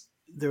that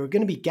there are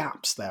going to be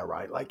gaps there,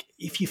 right? Like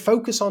if you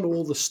focus on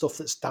all the stuff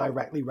that's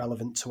directly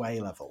relevant to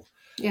A-level,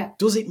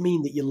 does it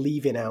mean that you're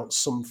leaving out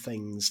some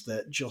things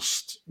that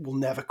just will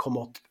never come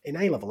up in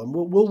A-level? And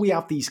will we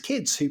have these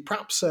kids who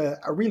perhaps are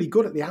really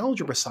good at the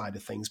algebra side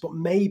of things, but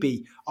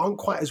maybe aren't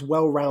quite as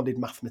well-rounded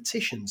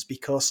mathematicians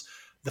because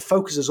the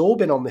focus has all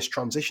been on this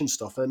transition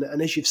stuff? And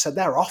as you've said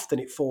there, often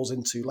it falls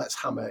into let's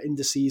hammer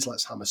indices,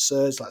 let's hammer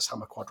surds, let's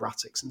hammer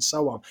quadratics, and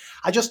so on.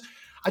 I just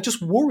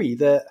worry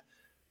that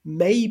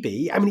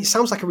maybe, I mean, it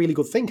sounds like a really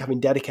good thing, having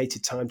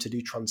dedicated time to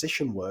do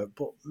transition work,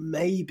 but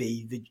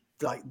maybe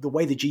the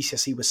way the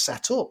GCSE was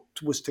set up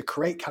was to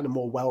create kind of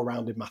more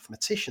well-rounded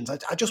mathematicians.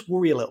 I just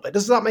worry a little bit.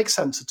 Does that make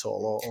sense at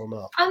all or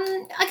not?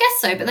 I guess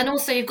so. But then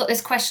also you've got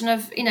this question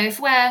of, if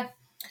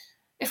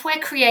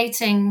we're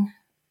creating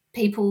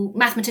people,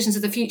 mathematicians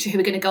of the future who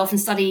are going to go off and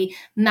study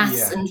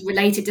maths and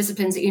related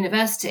disciplines at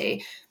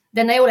university,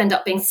 then they all end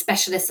up being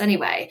specialists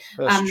anyway.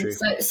 That's true.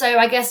 So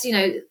I guess,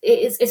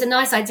 it's a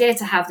nice idea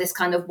to have this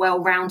kind of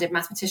well-rounded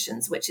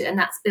mathematicians, and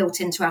that's built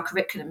into our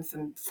curriculum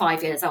from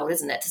 5 years old,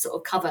 isn't it? To sort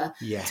of cover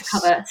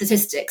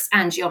statistics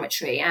and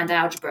geometry and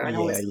algebra and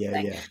all this sort of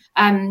thing.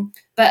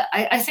 But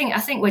I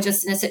think we're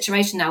just in a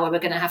situation now where we're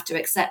going to have to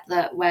accept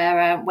that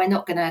we're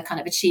not going to kind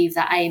of achieve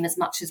that aim as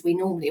much as we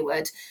normally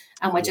would.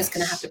 And we're just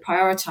going to have to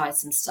prioritize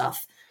some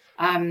stuff.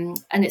 And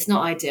it's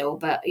not ideal,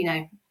 but,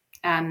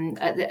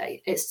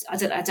 it's I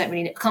can't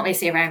really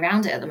see a way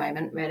around it at the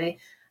moment, really.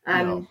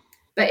 But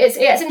it's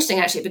interesting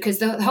actually, because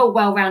the whole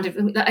well-rounded,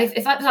 if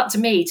it was up to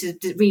me to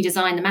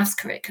redesign the maths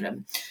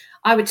curriculum,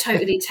 I would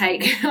totally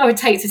take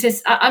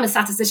statistics. I'm a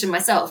statistician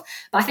myself,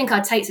 but I think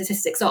I'd take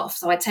statistics off.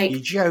 So I'd take. You're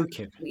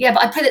joking. Yeah,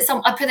 but I put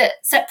it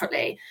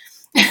separately.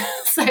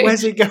 So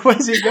where's it going?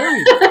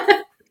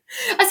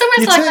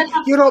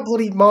 You're not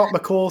bloody Mark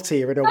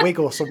McCourty in a wig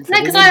or something. No,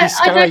 because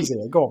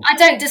I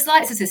don't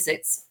dislike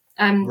statistics.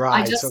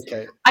 Right.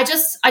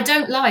 I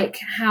don't like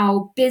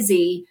how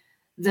busy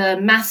the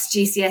maths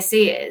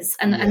GCSE is,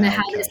 and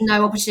how there's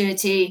no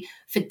opportunity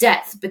for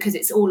depth because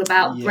it's all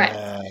about breadth.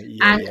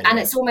 And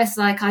it's almost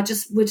like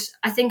it's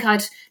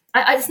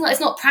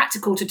not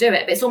practical to do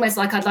it, but it's almost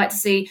like I'd like to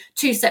see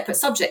 2 separate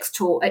subjects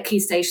taught at Key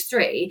Stage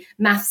 3,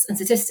 maths and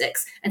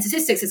statistics. And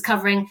statistics is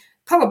covering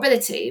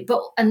probability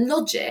and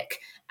logic,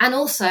 and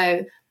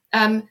also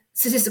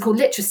statistical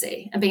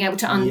literacy and being able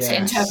to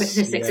interpret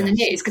statistics in the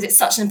news, because it's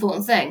such an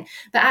important thing.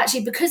 But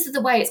actually, because of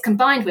the way it's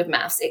combined with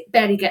maths, it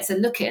barely gets a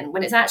look in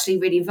when it's actually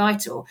really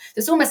vital.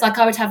 It's almost like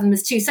I would have them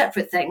as two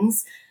separate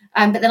things.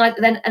 But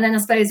then I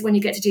suppose when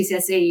you get to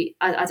GCSE,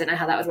 I don't know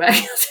how that would work.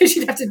 So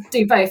you'd have to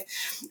do both.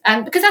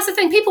 Because that's the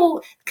thing,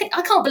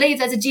 I can't believe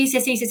there's a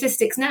GCSE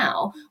statistics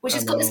now, which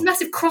has got this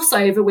massive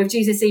crossover with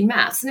GCSE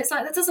maths. And it's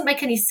like, that doesn't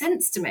make any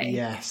sense to me.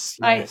 Yes.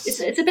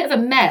 It's a bit of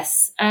a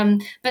mess.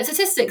 But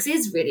statistics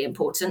is really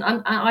important.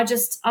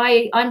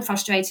 I'm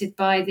frustrated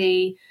by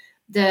the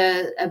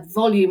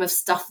volume of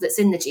stuff that's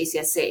in the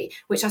GCSE,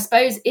 which I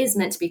suppose is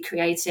meant to be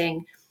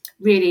creating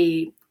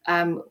really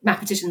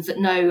mathematicians that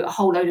know a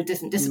whole load of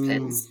different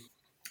disciplines,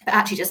 but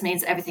actually just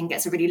means that everything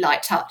gets a really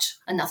light touch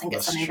and nothing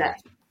gets done in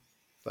depth.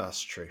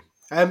 That's true.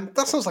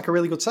 That sounds like a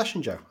really good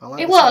session, Jo.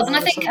 It was, and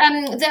I think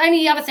the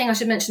only other thing I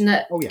should mention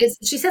is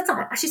she said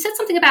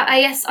something about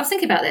AS. I was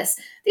thinking about this.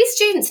 These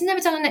students have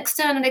never done an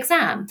external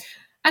exam,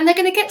 and they're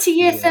going to get to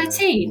year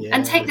 13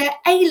 and take their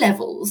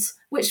A-levels,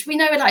 which we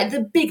know are like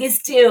the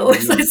biggest deal.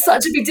 It's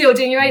such a big deal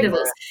doing your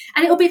A-levels.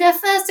 And it will be their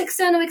first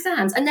external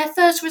exams and their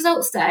first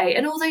results day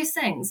and all those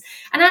things.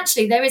 And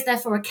actually, there is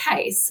therefore a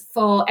case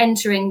for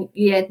entering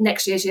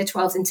next year's year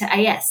 12s into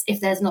AS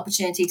if there's an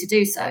opportunity to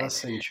do so.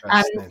 That's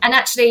interesting. And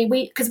actually,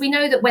 because we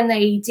know that when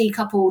they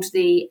decoupled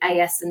the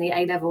AS and the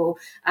A-level,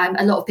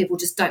 a lot of people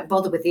just don't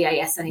bother with the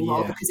AS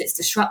anymore because it's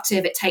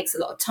disruptive. It takes a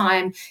lot of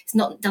time.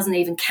 Doesn't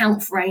even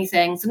count for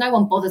anything. So no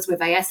one bothers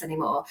with AS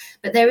anymore.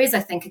 But there is, I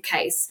think, a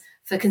case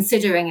for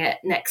considering it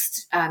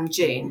next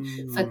June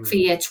for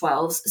year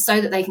 12s,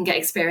 so that they can get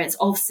experience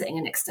of sitting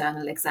an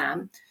external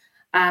exam.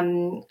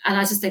 And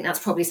I just think that's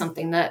probably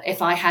something that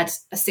if I had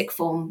a sixth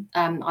form,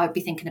 I would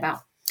be thinking about.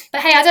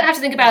 But hey, I don't have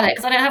to think about it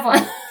because I don't have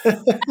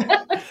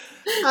one.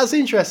 That's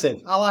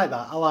interesting. I like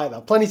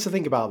that. Plenty to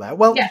think about there.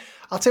 Well,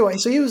 I'll tell you what,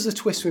 so here was the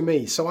twist with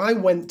me. So I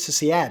went to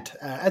see Ed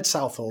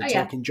Southall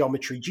talking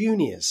Geometry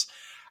Juniors.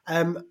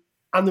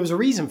 And there was a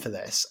reason for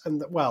this.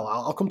 And well,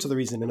 I'll come to the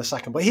reason in a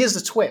second. But here's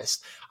the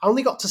twist. I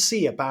only got to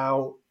see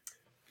about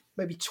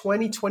maybe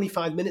 20,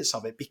 25 minutes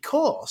of it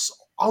because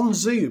on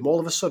Zoom,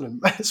 all of a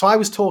sudden, so I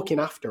was talking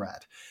after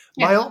Ed,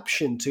 my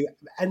option to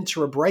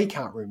enter a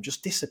breakout room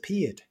just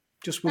disappeared,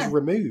 just was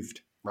removed,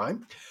 right?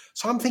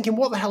 So I'm thinking,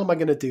 what the hell am I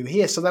going to do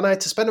here? So then I had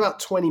to spend about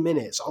 20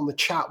 minutes on the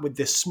chat with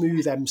this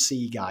Smooth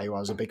MC guy who I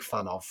was a big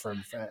fan of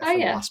from the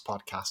last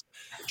podcast,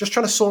 just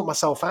trying to sort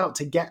myself out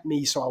to get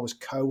me so I was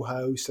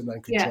co-host and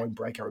then could join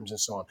breakout rooms and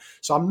so on.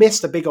 So I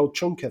missed a big old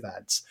chunk of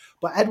Ed's.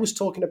 But Ed was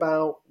talking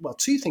about, well,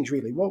 two things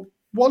really. Well,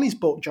 one is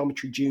book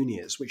Geometry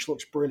Juniors, which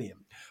looks brilliant.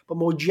 But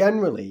more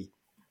generally,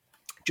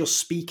 just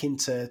speaking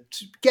to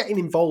getting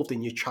involved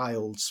in your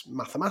child's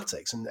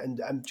mathematics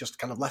and just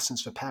kind of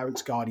lessons for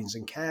parents, guardians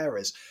and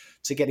carers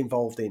to get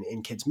involved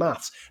in kids'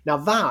 maths. Now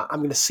that, I'm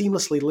going to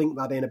seamlessly link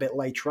that in a bit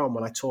later on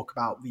when I talk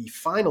about the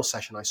final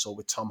session I saw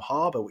with Tom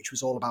Harbour, which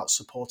was all about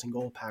supporting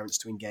all parents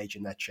to engage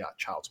in their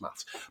child's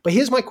maths. But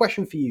here's my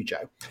question for you,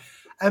 Jo.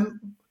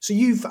 So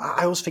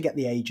I always forget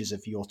the ages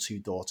of your two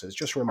daughters.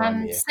 Just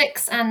remind me.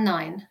 6 and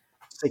 9.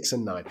 6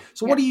 and 9.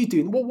 So what are you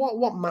doing?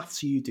 What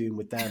maths are you doing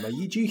with them? Are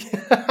you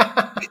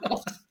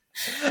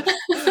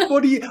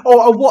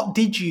what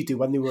did you do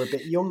when they were a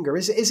bit younger?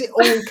 Is it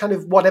all kind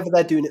of whatever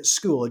they're doing at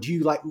school, or do you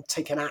like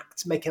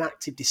make an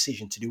active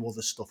decision to do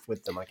other stuff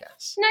with them, I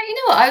guess? No, you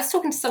know what? I was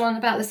talking to someone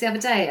about this the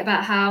other day,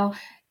 about how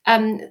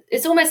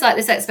it's almost like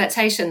this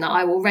expectation that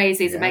I will raise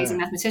these amazing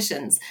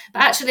mathematicians.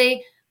 But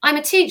actually, I'm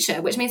a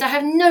teacher, which means I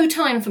have no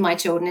time for my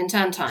children in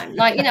term time.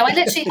 Like, I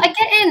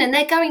get in and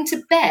they're going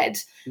to bed.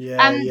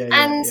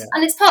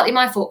 And it's partly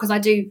my fault because I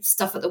do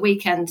stuff at the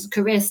weekend,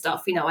 career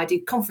stuff, I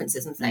do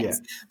conferences and things.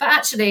 Yeah. But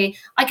actually,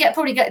 I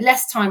probably get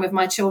less time with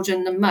my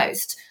children than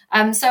most.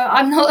 So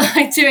I'm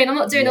not doing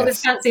all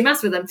this fancy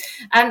maths with them.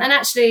 And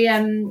actually,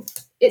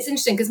 it's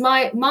interesting because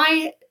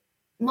my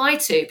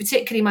two,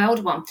 particularly my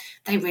older one,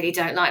 they really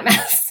don't like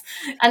maths.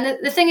 And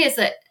the thing is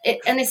that,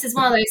 and this is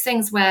one of those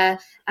things where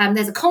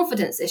there's a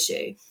confidence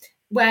issue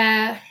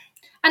where,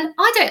 and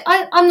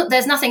I'm not,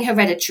 there's nothing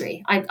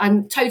hereditary.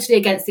 I'm totally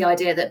against the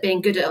idea that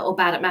being good at or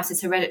bad at maths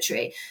is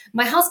hereditary.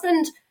 My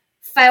husband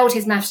failed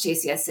his maths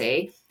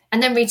GCSE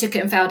and then retook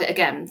it and failed it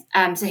again.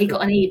 So he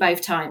got an E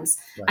both times,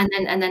 right.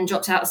 and then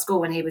dropped out of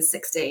school when he was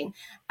 16.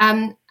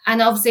 And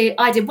obviously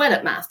I did well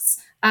at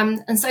maths.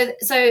 And so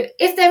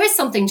if there is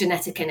something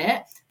genetic in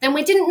it, then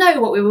we didn't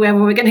know whether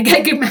we were going to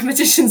get good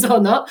mathematicians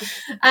or not.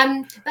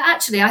 But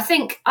actually, I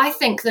think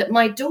that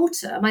my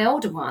daughter, my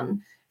older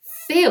one,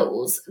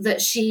 feels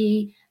that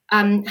she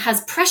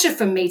has pressure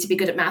from me to be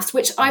good at maths,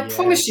 which I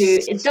promise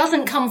you, it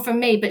doesn't come from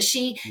me. But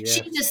she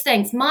just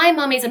thinks my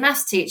mummy's a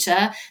maths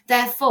teacher,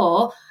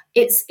 therefore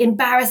it's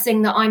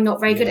embarrassing that I'm not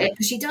very good at it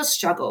because she does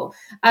struggle.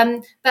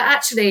 But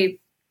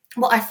actually,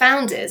 what I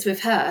found is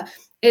with her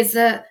is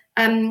that.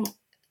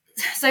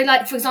 So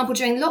like, for example,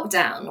 during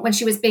lockdown, when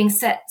she was being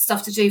set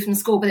stuff to do from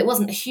school, but it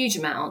wasn't a huge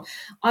amount,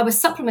 I was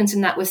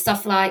supplementing that with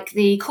stuff like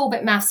the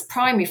Corbett Maths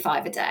Primary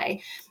 5 a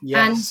day.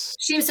 Yes. And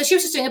she was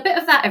just doing a bit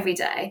of that every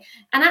day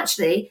and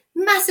actually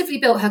massively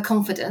built her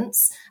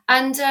confidence.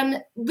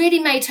 and really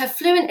made her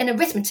fluent in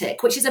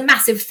arithmetic, which is a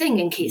massive thing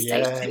in Key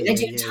Stage 2. They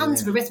do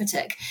tons of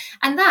arithmetic.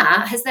 And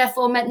that has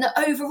therefore meant that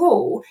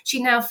overall,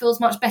 she now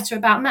feels much better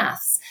about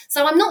maths.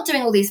 So I'm not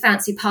doing all these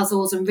fancy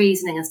puzzles and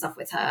reasoning and stuff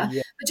with her,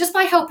 but just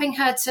by helping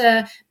her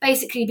to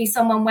basically be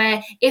someone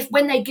where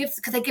when they give,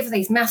 because they give her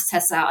these maths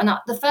tests out, and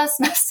the first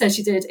maths test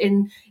she did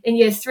in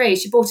year 3,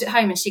 she brought it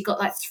home and she got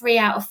like 3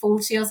 out of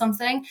 40 or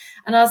something.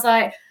 And I was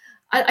like,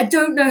 I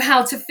don't know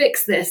how to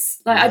fix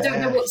this. Like, I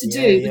don't know what to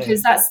do,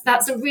 because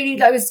that's a really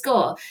low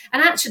score.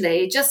 And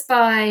actually, just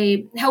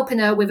by helping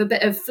her with a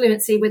bit of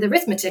fluency with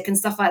arithmetic and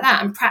stuff like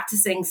that, and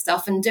practicing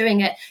stuff and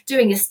doing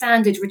your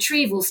standard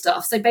retrieval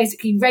stuff. So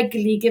basically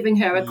regularly giving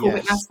her a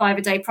Corbett Maths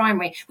 5-a-day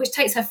primary, which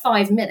takes her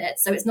 5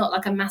 minutes. So it's not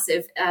like a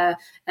massive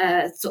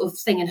sort of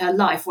thing in her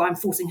life where I'm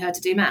forcing her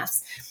to do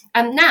maths.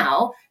 And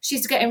now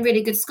she's getting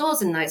really good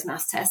scores in those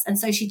maths tests. And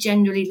so she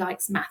generally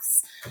likes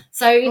maths.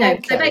 So,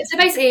 so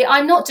basically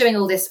I'm not doing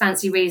all this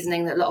fancy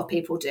reasoning that a lot of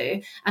people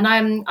do. And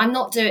I'm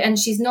not doing, and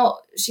she's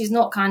not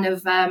kind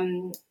of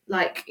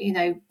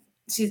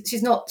she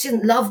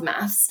doesn't love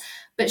maths,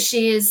 but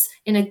she is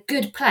in a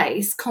good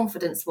place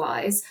confidence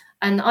wise.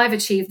 And I've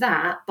achieved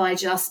that by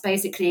just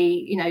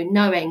basically,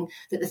 knowing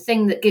that the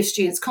thing that gives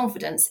students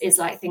confidence is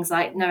like things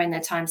like knowing their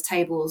times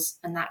tables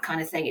and that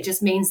kind of thing. It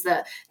just means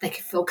that they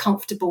can feel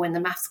comfortable in the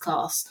maths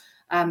class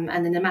and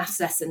in the maths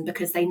lesson,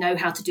 because they know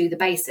how to do the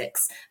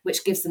basics,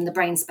 which gives them the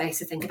brain space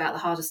to think about the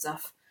harder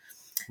stuff.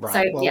 Right.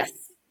 So, well, yes.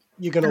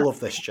 You're going to love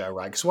this, Jo,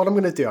 right? So what I'm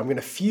going to do, I'm going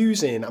to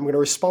fuse in, I'm going to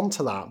respond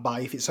to that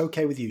by, if it's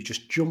okay with you,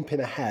 just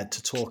jumping ahead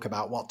to talk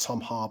about what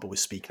Tom Harbour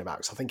was speaking about,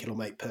 because I think it'll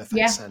make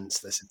perfect sense,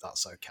 this, if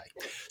that's okay.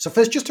 So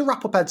first, just to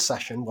wrap up Ed's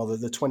session,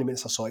 the 20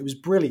 minutes I saw, it was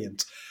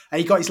brilliant.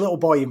 He got his little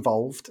boy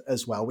involved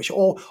as well, which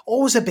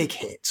always a big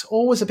hit,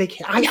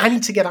 I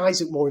need to get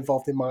Isaac more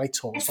involved in my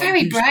talks. It's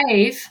very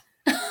brave.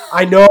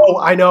 I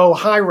know,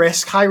 high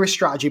risk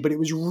strategy, but it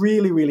was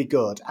really, really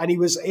good. And he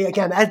was,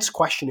 again, Ed's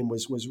questioning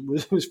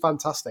was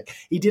fantastic.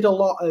 He did a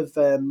lot of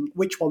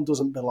which one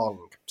doesn't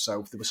belong.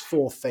 So there was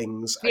 4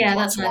 things, and he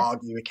had to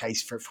argue a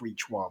case for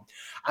each one.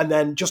 And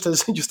then just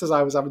as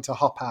I was having to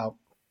hop out,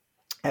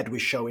 Ed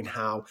was showing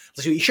how,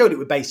 so he showed it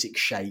with basic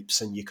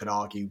shapes, and you could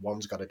argue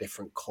one's got a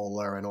different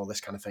colour and all this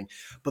kind of thing.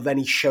 But then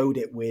he showed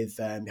it with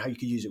how you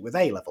could use it with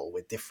A-level,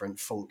 with different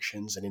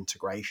functions and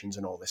integrations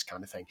and all this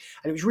kind of thing.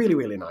 And it was really,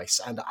 really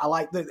nice. And I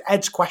like that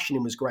Ed's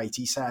questioning was great.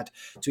 He said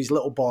to his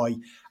little boy,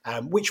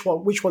 which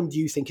one do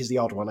you think is the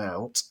odd one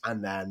out?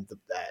 And then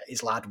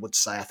his lad would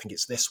say, I think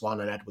it's this one.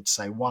 And Ed would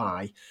say,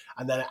 why?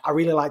 And then I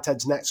really liked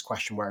Ed's next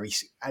question, where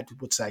Ed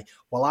would say,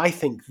 well, I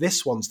think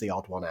this one's the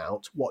odd one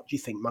out. What do you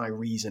think my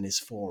reason is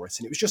for it?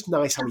 And it was just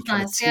nice how he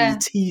kind of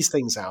tease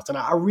things out. And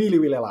I really,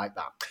 really like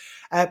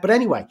that. But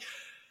anyway,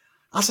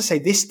 as I say,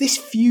 this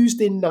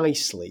fused in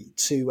nicely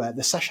to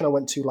the session I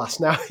went to last.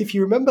 Now, if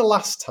you remember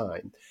last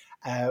time,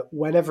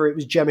 whenever it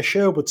was Gemma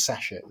Sherwood's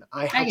session,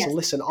 I had to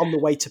listen on the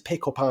way to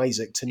pick up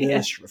Isaac to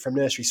nursery from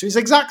nursery. So it's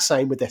the exact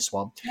same with this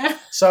one.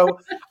 So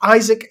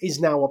Isaac is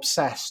now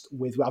obsessed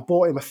with, I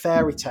bought him a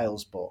fairy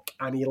tales book,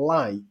 and he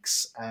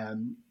likes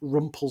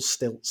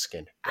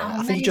Rumpelstiltskin. Right?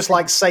 I think he just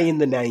likes saying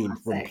the name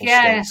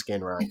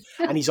Rumpelstiltskin, right?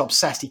 And he's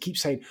obsessed. He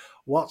keeps saying,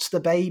 what's the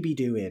baby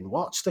doing?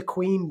 What's the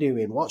queen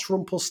doing? What's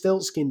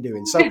Rumpelstiltskin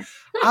doing? So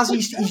as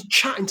he's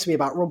chatting to me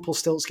about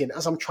Rumpelstiltskin,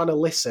 as I'm trying to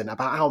listen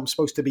about how I'm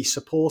supposed to be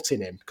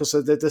supporting him, because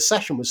the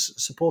session was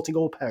supporting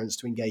all parents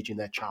to engage in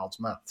their child's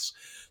maths.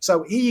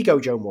 So here you go,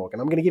 Jo Morgan.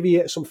 I'm going to give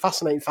you some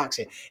fascinating facts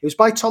here. It was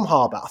by Tom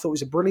Harbour. I thought it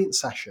was a brilliant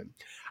session.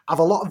 I have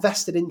a lot of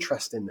vested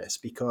interest in this,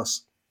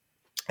 because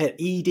at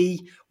ED,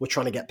 we're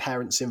trying to get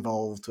parents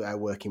involved,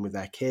 working with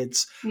their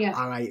kids.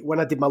 When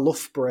I did my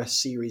Loughborough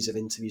series of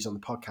interviews on the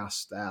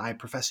podcast, I had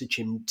Professor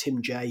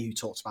Tim Jay, who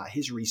talks about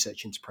his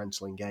research into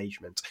parental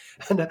engagement.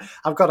 And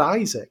I've got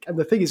Isaac. And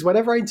the thing is,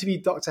 whenever I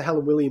interviewed Dr.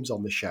 Helen Williams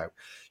on the show,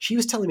 she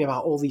was telling me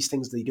about all these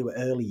things they do at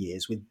early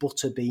years with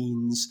butter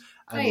beans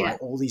and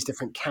all these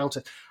different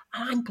counters.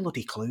 I'm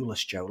bloody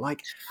clueless, Jo.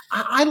 Like,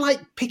 I like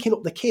picking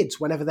up the kids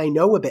whenever they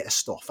know a bit of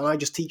stuff, and I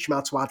just teach them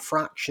how to add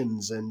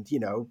fractions and,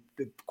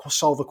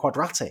 solve a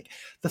quadratic.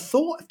 The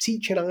thought of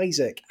teaching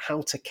Isaac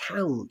how to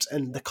count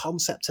and the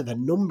concept of a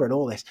number and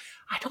all this,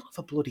 I don't have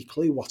a bloody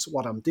clue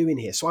what I'm doing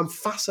here. So I'm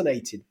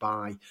fascinated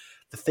by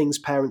the things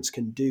parents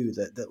can do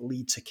that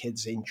lead to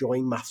kids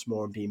enjoying maths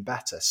more and being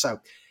better. So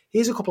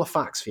here's a couple of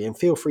facts for you, and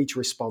feel free to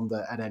respond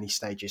at any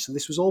stages. So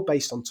this was all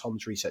based on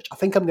Tom's research. I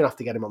think I'm going to have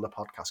to get him on the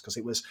podcast, because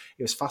it was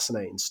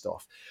fascinating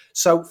stuff.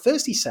 So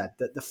first, he said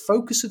that the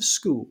focus of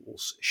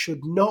schools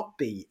should not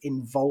be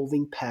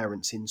involving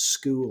parents in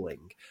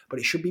schooling, but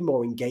it should be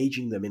more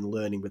engaging them in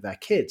learning with their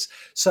kids.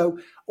 So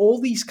all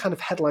these kind of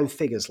headline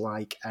figures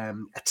like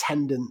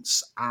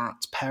attendance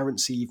at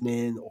parents'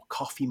 evening or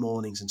coffee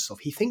mornings and stuff,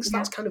 he thinks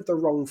that's kind of the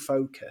wrong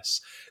focus,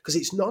 because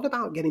it's not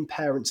about getting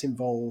parents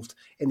involved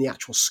in the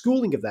actual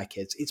schooling of their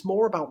kids. It's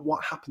more about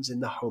what happens in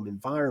the home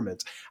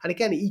environment. And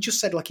again, he just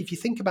said, like, if you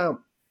think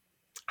about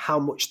how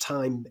much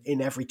time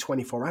in every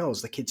 24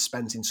 hours the kid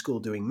spends in school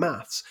doing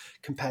maths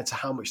compared to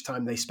how much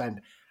time they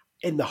spend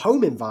in the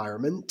home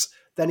environment,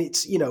 then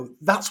it's,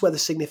 that's where the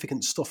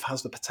significant stuff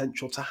has the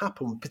potential to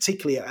happen,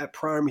 particularly at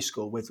primary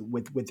school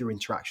with their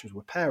interactions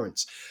with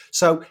parents.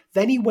 So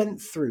then he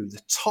went through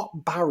the top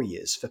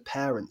barriers for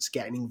parents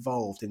getting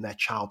involved in their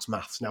child's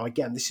maths. Now,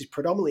 again, this is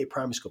predominantly at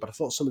primary school, but I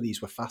thought some of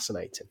these were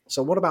fascinating.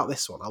 So what about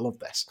this one? I love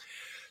this.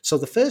 So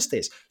the first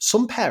is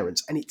some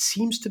parents, and it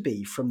seems to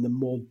be from the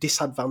more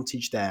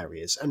disadvantaged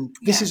areas, and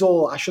this is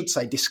all, I should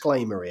say,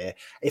 disclaimer here.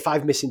 If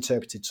I've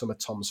misinterpreted some of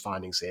Tom's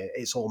findings here,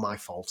 it's all my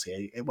fault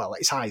here. Well,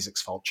 it's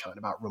Isaac's fault chatting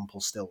about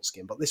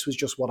Rumpelstiltskin, but this was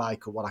just what I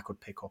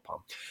could pick up on.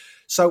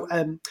 So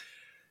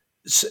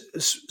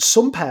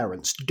some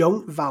parents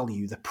don't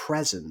value the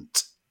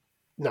present.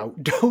 No,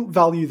 don't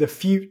value the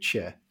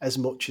future as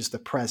much as the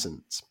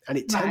present. And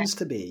it tends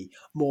to be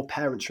more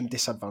parents from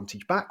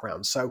disadvantaged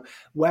backgrounds. So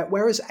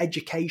whereas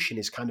education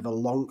is kind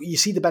of you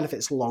see the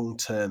benefits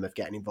long-term of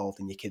getting involved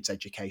in your kids'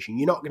 education.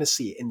 You're not going to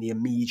see it in the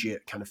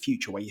immediate kind of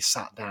future where you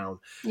sat down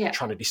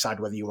trying to decide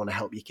whether you want to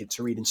help your kid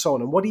to read and so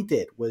on. And what he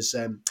did was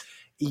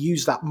he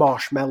used that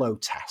marshmallow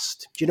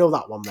test. Do you know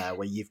that one there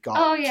where you've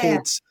got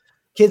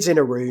kids in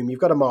a room, you've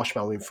got a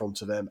marshmallow in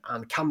front of them,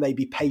 and can they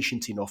be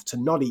patient enough to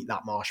not eat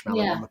that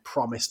marshmallow on the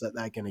promise that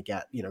they're going to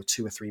get,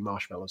 2 or 3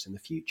 marshmallows in the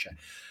future?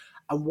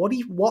 And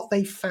what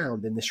they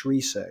found in this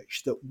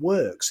research that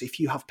works if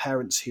you have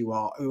parents who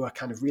are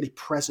kind of really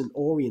present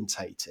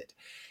orientated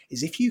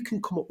is if you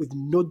can come up with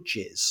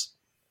nudges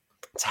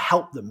to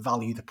help them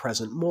value the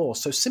present more.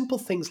 So simple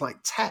things like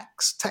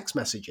text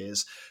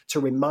messages to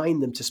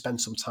remind them to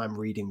spend some time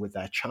reading with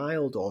their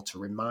child, or to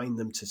remind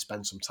them to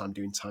spend some time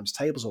doing times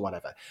tables or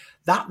whatever.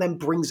 That then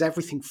brings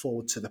everything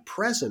forward to the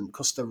present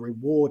because the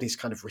reward is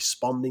kind of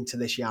responding to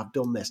this. Yeah, I've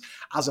done this,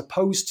 as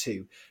opposed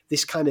to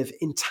this kind of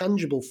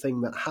intangible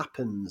thing that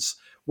happens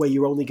where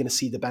you're only going to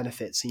see the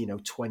benefits,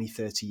 20,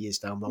 30 years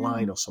down the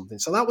line or something.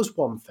 So that was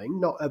one thing.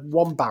 Not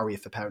one barrier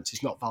for parents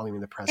is not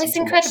valuing the present. It's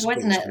incredible,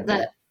 isn't it,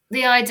 that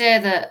the idea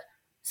that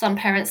some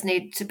parents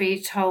need to be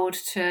told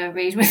to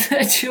read with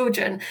their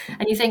children,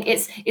 and you think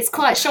it's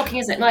quite shocking,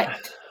 isn't it? Like,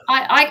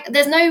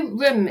 there's no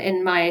room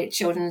in my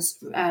children's,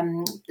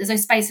 there's no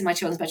space in my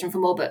children's bedroom for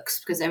more books,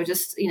 because they were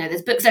just,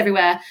 there's books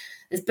everywhere.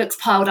 There's books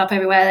piled up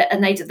everywhere,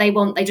 and they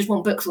just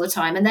want books all the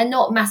time, and they're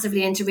not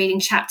massively into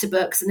reading chapter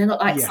books, and they're not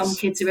like some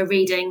kids who are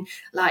reading,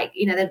 like,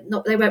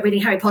 they weren't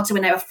reading Harry Potter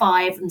when they were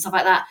 5 and stuff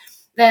like that.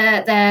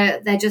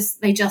 They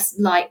just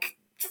like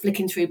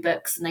flicking through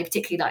books, and they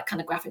particularly like kind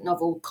of graphic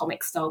novel,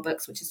 comic style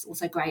books, which is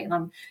also great, and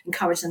I'm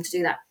encouraging them to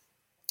do that.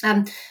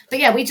 But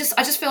yeah, I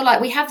just feel like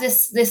we have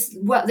this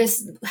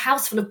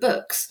house full of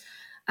books,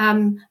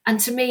 and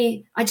to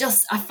me, I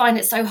find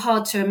it so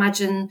hard to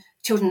imagine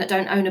children that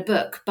don't own a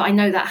book, but I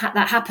know that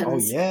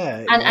happens.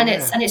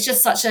 And it's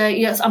just such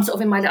a, I'm sort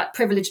of in my like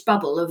privileged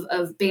bubble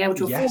of being able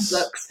to afford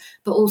books,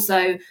 but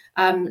also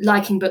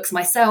liking books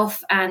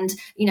myself. And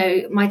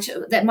my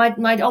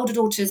older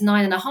daughter is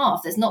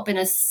 9.5. There's not been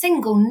a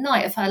single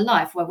night of her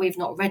life where we've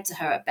not read to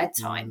her at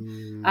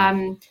bedtime.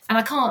 And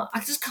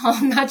I just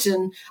can't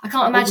imagine.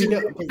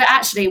 But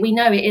actually, we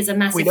know it is a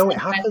massive. We know it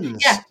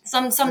happens. Yeah,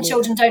 some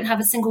children don't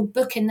have a single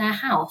book in their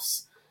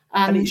house.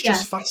 And it's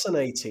just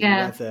fascinating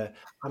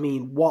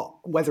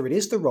whether it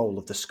is the role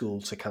of the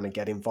school to kind of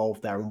get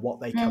involved there and what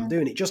they can do.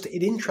 And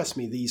it interests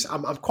me.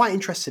 I'm quite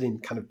interested in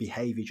kind of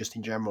behavior just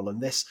in general, and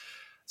this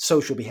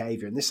social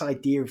behavior and this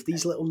idea of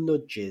these little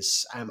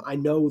nudges. I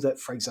know that,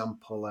 for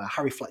example,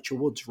 Harry Fletcher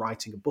Wood's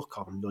writing a book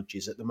on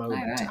nudges at the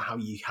moment,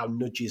 how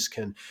nudges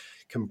can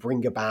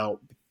bring about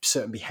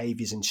certain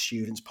behaviors in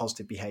students,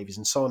 positive behaviors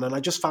and so on. And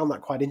I just found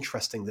that quite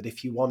interesting, that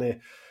if you want to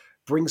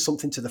bring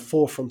something to the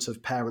forefront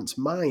of parents'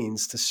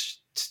 minds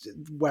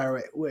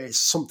where it's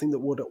something that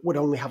would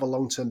only have a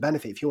long-term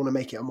benefit, if you want to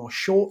make it a more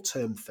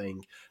short-term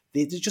thing,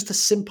 there's just a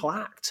simple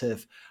act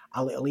of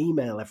a little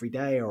email every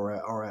day or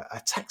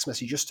a text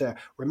message just to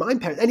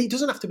remind parents. And it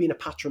doesn't have to be in a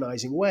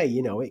patronizing way.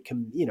 It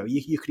can,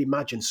 you could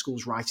imagine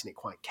schools writing it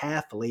quite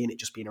carefully and it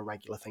just being a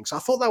regular thing. So I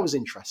thought that was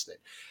interesting.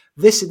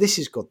 This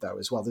is good though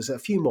as well. There's a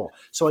few more.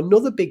 So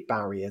another big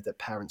barrier that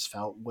parents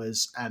felt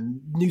was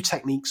new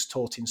techniques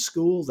taught in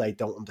school. They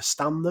don't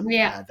understand them.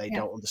 They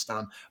don't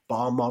understand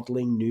bar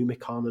modeling,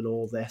 Numicon and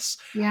all this.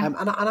 And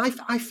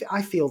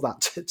I feel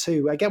that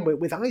too. Again,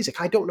 with Isaac,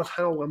 I don't know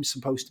how I'm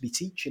supposed to be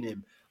teaching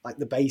him like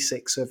the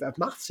basics of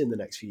maths in the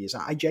next few years.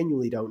 I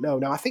genuinely don't know.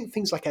 Now, I think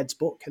things like Ed's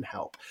book can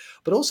help.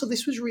 But also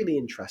this was really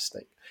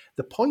interesting.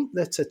 The point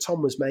that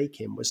Tom was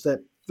making was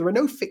that there are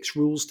no fixed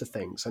rules to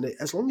things. And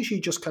as long as you're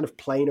just kind of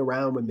playing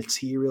around with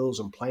materials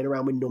and playing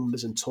around with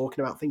numbers and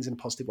talking about things in a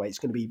positive way, it's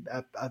going to be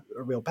a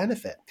real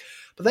benefit.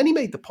 But then he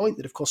made the point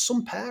that, of course,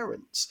 some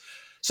parents...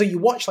 So you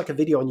watch like a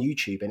video on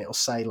YouTube and it'll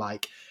say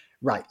like,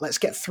 right, let's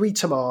get 3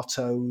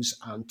 tomatoes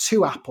and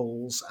 2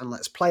 apples and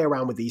let's play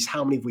around with these.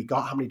 How many have we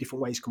got? How many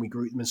different ways can we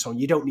group them and so on?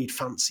 You don't need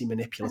fancy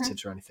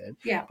manipulatives or anything.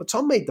 Yeah. But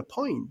Tom made the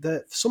point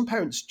that some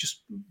parents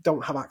just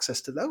don't have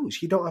access to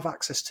those. You don't have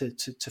access to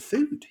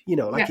food.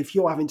 If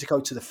you're having to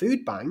go to the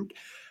food bank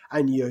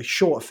and you're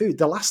short of food,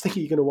 the last thing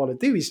you're going to want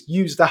to do is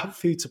use that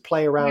food to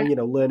play around,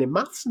 learning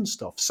maths and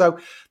stuff. So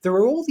there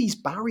are all these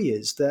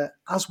barriers that,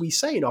 as we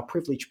say, in our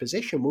privileged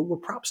position, we're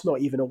perhaps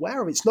not even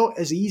aware of. It's not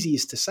as easy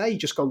as to say,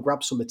 just go and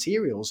grab some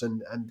materials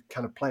and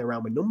kind of play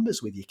around with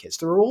numbers with your kids.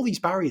 There are all these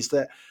barriers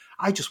that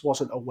I just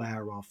wasn't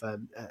aware of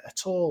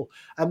at all.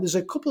 And there's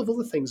a couple of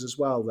other things as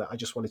well that I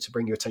just wanted to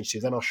bring your attention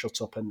to. Then I'll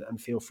shut up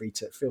and feel free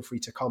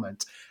to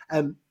comment.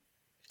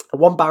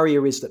 One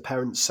barrier is that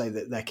parents say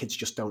that their kids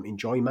just don't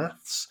enjoy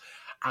maths.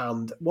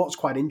 And what's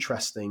quite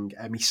interesting,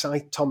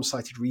 Tom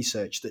cited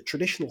research that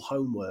traditional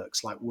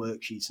homeworks like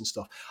worksheets and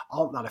stuff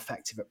aren't that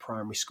effective at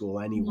primary school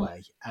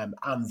anyway,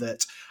 and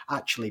that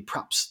actually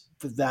perhaps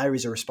there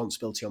is a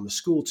responsibility on the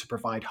school to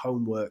provide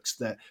homeworks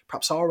that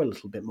perhaps are a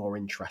little bit more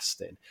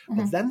interesting.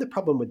 But then the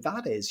problem with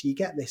that is you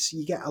get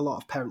a lot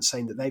of parents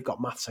saying that they've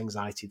got maths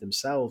anxiety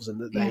themselves and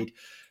that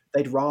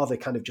they'd rather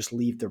kind of just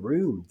leave the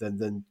room than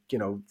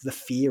the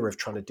fear of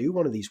trying to do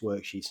one of these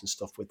worksheets and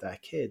stuff with their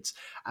kids.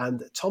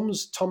 And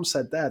Tom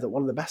said there that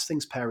one of the best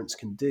things parents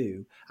can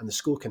do, and the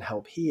school can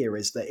help here,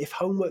 is that if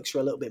homeworks are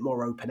a little bit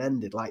more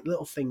open-ended, like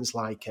little things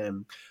like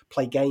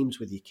play games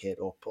with your kid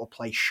or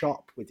play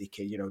shop with your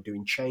kid,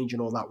 doing change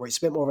and all that, where it's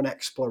a bit more of an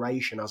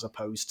exploration as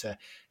opposed to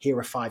here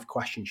are 5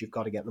 questions, you've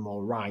got to get them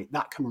all right.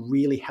 That can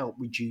really help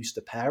reduce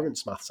the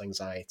parents' maths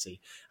anxiety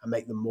and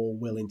make them more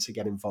willing to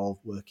get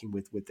involved working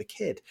with the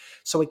kid.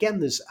 So again,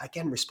 there's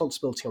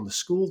responsibility on the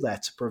school there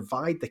to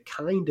provide the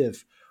kind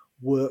of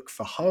work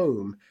for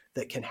home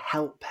that can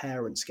help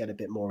parents get a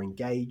bit more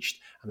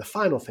engaged. And the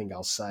final thing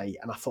I'll say,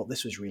 and I thought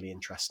this was really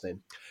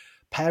interesting,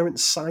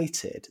 parents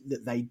cited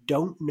that they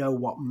don't know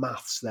what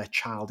maths their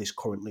child is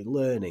currently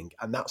learning,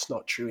 and that's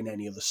not true in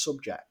any other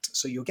subject.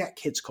 So you'll get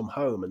kids come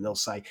home and they'll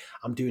say,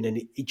 I'm doing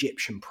an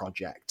Egyptian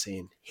project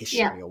in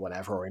history or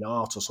whatever, or in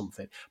art or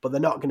something, but they're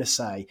not going to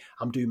say,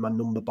 I'm doing my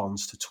number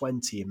bonds to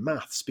 20 in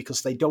maths,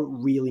 because they don't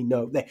really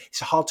know. It's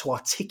hard to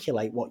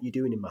articulate what you're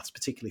doing in maths,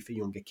 particularly for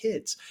younger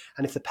kids.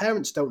 And if the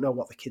parents don't know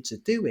what the kids are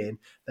doing,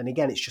 then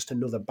again, it's just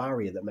another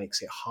barrier that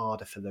makes it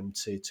harder for them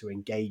to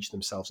engage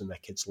themselves in their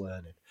kids'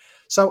 learning.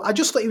 So I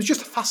just thought it was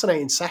just a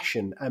fascinating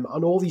session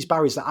on all these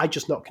barriers that I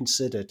just not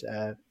considered.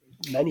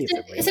 Many of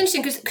them. Really. It's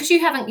interesting because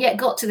you haven't yet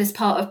got to this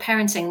part of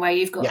parenting where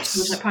you've got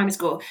children at primary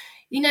school.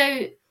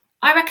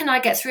 I reckon I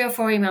get 3 or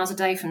 4 emails a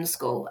day from the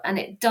school, and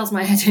it does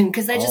my head in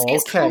because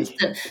it's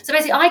constant. So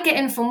basically, I get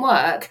in from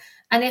work,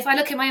 and if I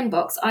look in my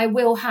inbox, I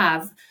will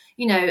have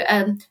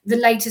the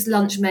latest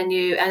lunch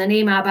menu and an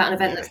email about an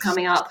event that's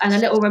coming up and a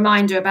little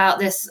reminder about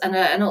this and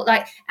all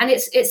like, and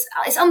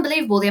it's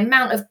unbelievable the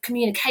amount of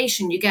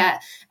communication you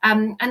get,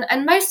 and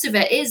most of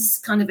it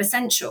is kind of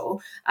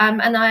essential,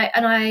 and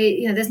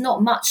I there's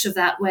not much of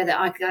that where that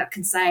I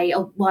can say,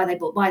 oh, why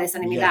they're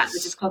sending me that,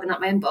 they're just clogging up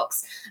my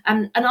inbox,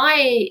 and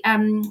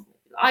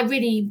I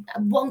really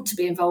want to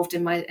be involved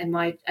in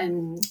my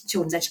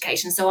children's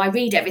education. So I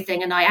read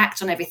everything and I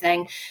act on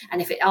everything.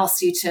 And if it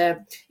asks you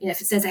to,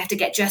 if it says they have to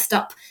get dressed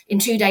up in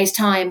 2 days'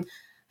 time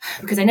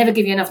because they never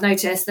give you enough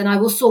notice, then I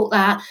will sort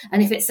that.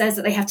 And if it says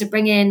that they have to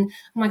bring in,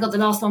 oh my God, the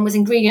last one was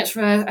ingredients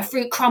for a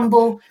fruit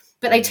crumble,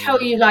 but they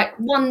tell you like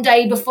 1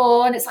 day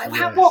before, and it's like,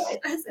 what?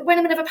 We're in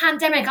the middle of a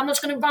pandemic. I'm not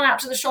just going to run out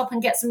to the shop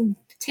and get some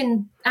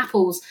tin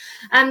apples.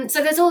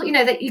 So there's all,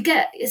 that you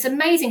get. It's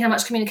amazing how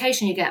much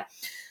communication you get.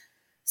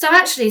 So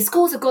actually,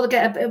 schools have got to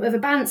get a bit of a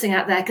balancing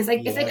out there, because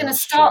if they're going to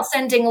start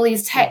sending all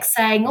these texts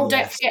saying, oh,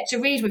 don't forget to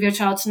read with your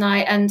child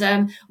tonight,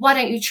 and why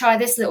don't you try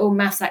this little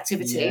maths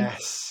activity,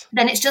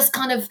 then it's just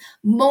kind of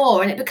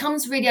more, and it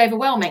becomes really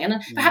overwhelming.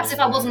 And perhaps if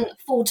I wasn't a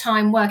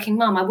full-time working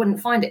mum, I wouldn't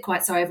find it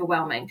quite so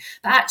overwhelming.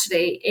 But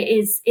actually,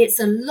 it's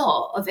a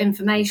lot of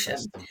information.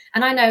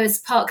 And I know as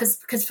part,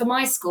 because for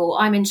my school,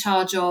 I'm in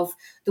charge of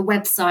the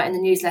website and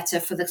the newsletter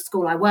for the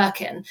school I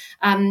work in.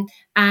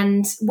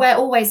 And we're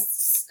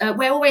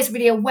always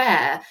really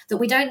aware that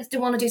we don't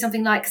want to do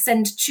something like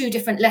send 2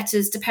 different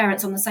letters to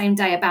parents on the same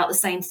day about the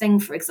same thing,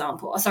 for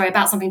example, or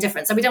about something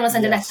different. So we don't want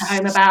to send a letter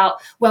home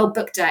about World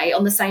Book Day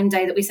on the same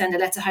day that we send a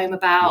letter home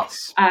about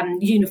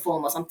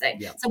uniform or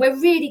something. So we're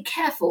really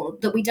careful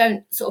that we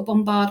don't sort of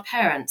bombard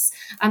parents.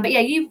 But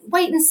you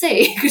wait and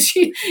see, because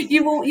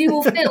you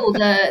will feel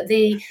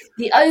the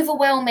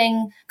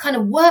overwhelming kind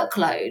of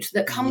workload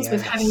that comes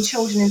with having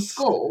children in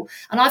school.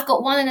 And I've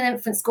got one in an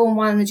infant school and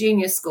one in the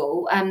junior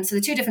school. So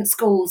the 2 different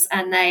schools,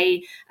 and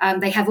they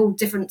have all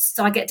different,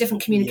 so I get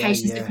different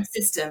communications, different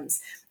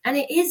systems. And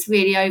it is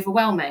really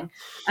overwhelming.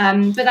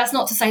 But that's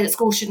not to say that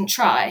schools shouldn't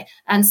try.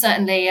 And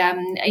certainly,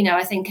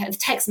 I think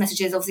text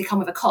messages obviously come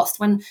with a cost.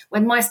 When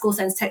my school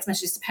sends text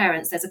messages to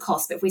parents, there's a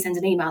cost. But if we send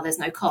an email, there's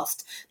no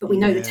cost. But we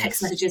know that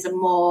text messages are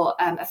more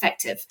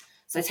effective.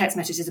 So text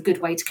message is a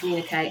good way to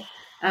communicate.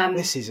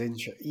 This is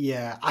interesting.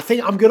 Yeah, I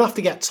think I'm going to have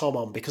to get Tom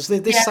on, because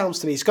this sounds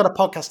to me, he's got a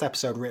podcast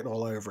episode written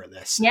all over it,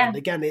 this. And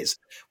again, it's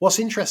what's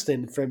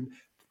interesting from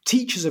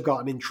teachers have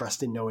got an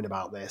interest in knowing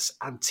about this,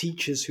 and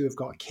teachers who have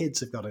got kids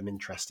have got an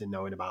interest in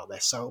knowing about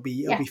this. So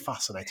it'll be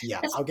fascinating.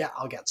 Yeah, I'll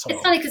get some.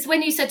 It's funny because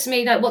when you said to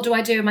me like, what do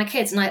I do with my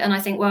kids, and I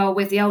think, well,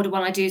 with the older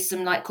one, I do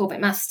some like corporate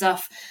math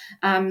stuff,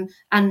 and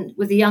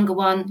with the younger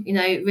one,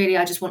 really,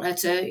 I just want her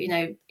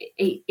to,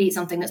 eat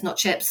something that's not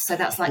chips. So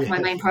that's like my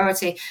main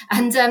priority.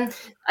 And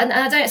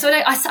I don't. So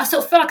I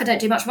sort of feel like I don't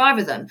do much for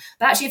either of them.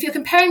 But actually, if you're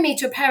comparing me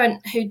to a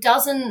parent who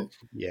doesn't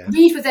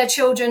read with their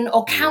children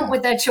or count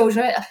with their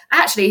children,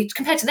 actually,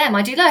 compared to them,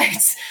 I do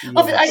loads.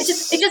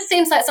 Yes. It just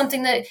seems like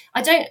something that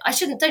don't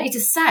need to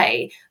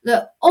say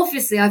that.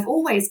 Obviously, I've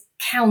always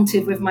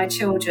counted with my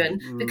children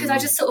because I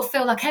just sort of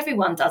feel like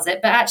everyone does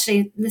it. But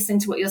actually, listening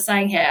to what you're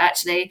saying here,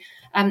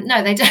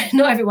 no, they don't.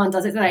 Not everyone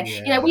does it, do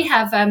they? Yeah.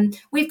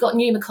 We've got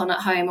Numicon at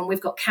home, and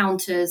we've got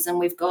counters, and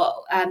we've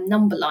got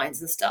number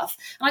lines and stuff.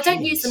 And I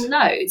don't use them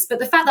loads, but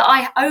the fact that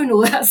I own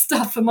all that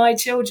stuff for my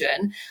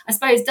children, I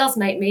suppose, does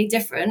make me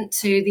different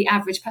to the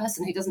average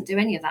person who doesn't do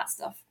any of that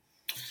stuff.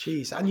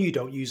 Jeez, and you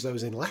don't use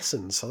those in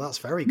lessons, so that's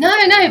very good.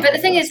 No, but the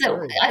thing is that,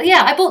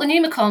 I bought the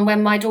Numicon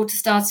when my daughter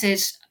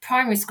started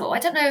primary school. I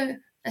don't know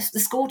if the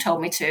school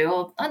told me to,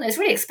 or I don't know, it's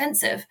really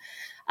expensive.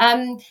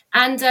 But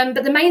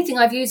the main thing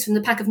I've used from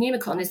the pack of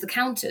Numicon is the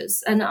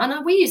counters, and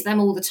we use them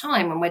all the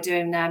time when we're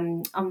doing.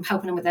 I'm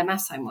helping them with their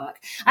maths homework.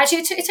 Actually,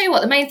 I tell you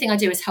what, the main thing I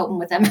do is help them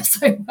with their maths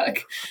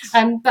homework.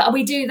 But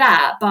we do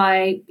that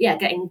by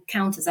getting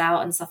counters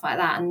out and stuff like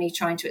that, and me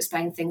trying to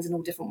explain things in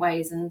all different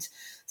ways. And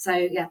so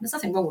there's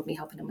nothing wrong with me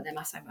helping them with their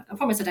maths homework. I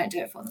promise I don't do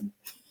it for them.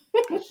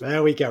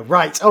 There we go.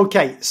 Right.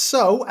 Okay.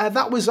 So I've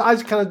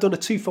kind of done a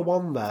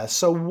 2-for-1 there.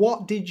 So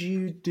what did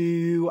you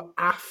do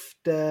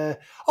after?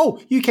 Oh,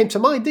 you came to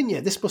mine, didn't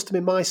you? This must have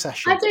been my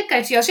session. I did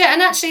go to yours,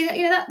 and actually,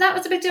 that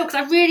was a big deal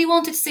because I really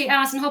wanted to see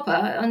Alison Hopper,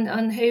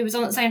 and who was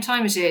on at the same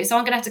time as you. So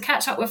I'm going to have to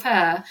catch up with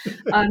her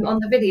on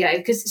the video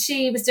because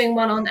she was doing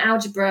one on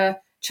algebra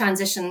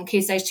transition,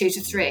 key stage 2 to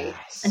 3,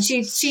 and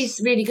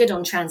she's really good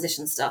on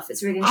transition stuff.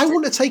 It's really interesting. I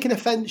wouldn't have taken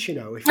offence, if you'd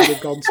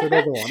have gone to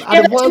another one.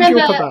 I'd have wound you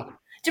up about.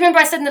 Do you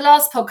remember I said in the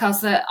last podcast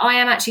that I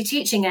am actually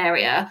teaching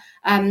area?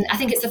 I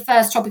think it's the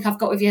first topic I've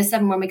got with Year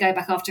 7 when we go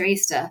back after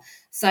Easter.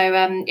 So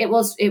it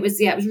was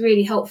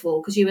really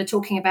helpful because you were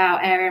talking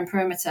about area and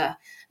perimeter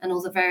and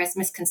all the various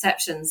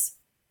misconceptions.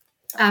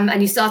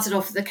 And you started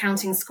off with the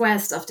counting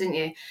squares stuff, didn't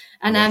you?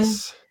 And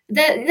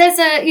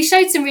you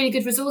showed some really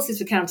good resources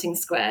for counting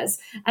squares.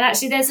 And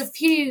actually there's a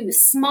few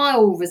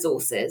Smile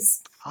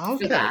resources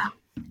for that.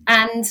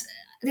 And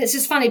it's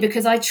just funny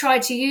because I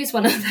tried to use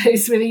one of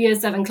those with a Year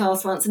 7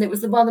 class once, and it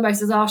was one of the most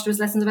disastrous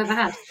lessons I've ever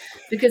had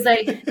because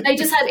they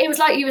just had, it was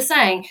like you were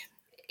saying,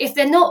 if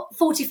they're not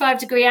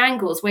 45-degree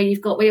angles where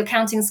you're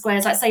counting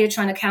squares, like say you're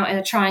trying to count in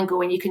a triangle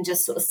and you can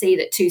just sort of see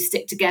that two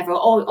stick together,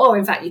 or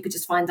in fact you could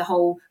just find the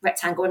whole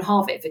rectangle and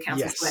halve it if you're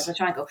counting squares in a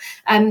triangle.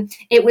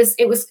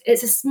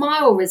 It's a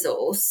Smile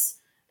resource.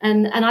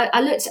 And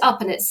I looked it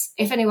up, and it's,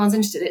 if anyone's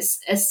interested,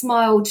 it's a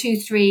Smile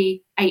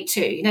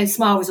 2382.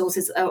 Smile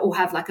resources all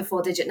have like a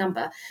 4-digit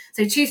number.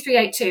 So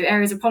 2382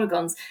 areas of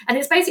polygons, and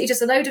it's basically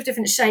just a load of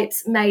different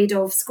shapes made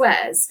of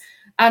squares.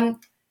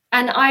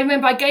 And I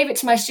remember I gave it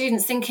to my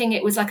students thinking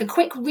it was like a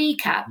quick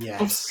recap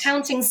of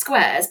counting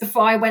squares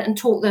before I went and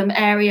taught them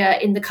area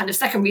in the kind of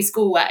secondary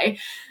school way.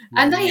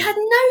 And they had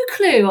no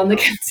clue on the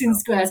counting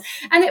squares.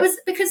 And it was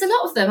because a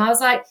lot of them, I was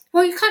like,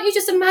 well, can't you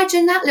just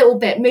imagine that little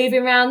bit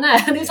moving around there?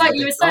 And it's like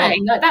you were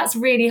saying, like that's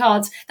really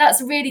hard.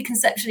 That's really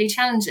conceptually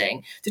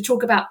challenging to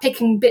talk about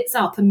picking bits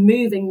up and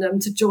moving them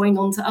to join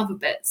onto other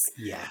bits.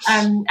 Yes.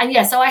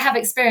 So I have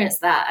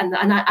experienced that. And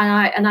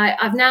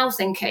I'm now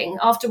thinking,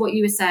 after what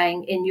you were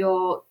saying in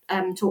your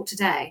talk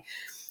today,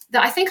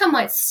 that I think I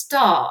might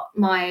start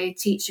my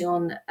teaching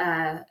on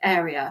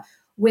area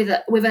with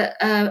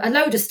a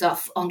load of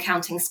stuff on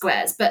counting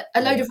squares, but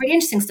a load of really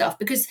interesting stuff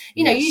because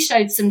you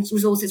showed some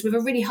resources with a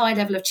really high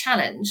level of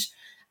challenge,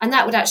 and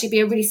that would actually be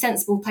a really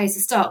sensible place to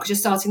start because you're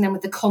starting them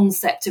with the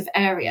concept of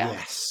area.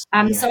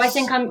 So I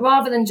think I'm,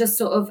 rather than just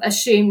sort of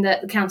assume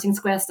that the counting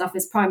square stuff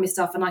is primary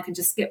stuff and I can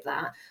just skip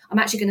that, I'm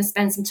actually going to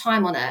spend some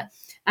time on it.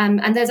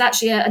 And there's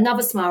actually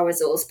another Smile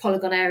resource,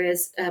 Polygon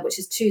Areas, which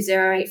is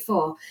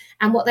 2084.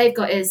 And what they've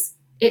got is,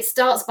 it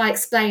starts by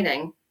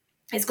explaining,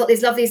 it's got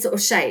this lovely sort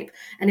of shape,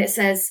 and it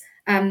says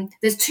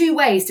there's 2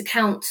 ways to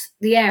count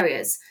the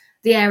area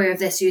of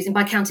this using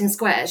by counting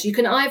squares. You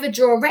can either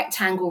draw a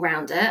rectangle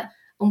around it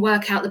and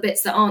work out the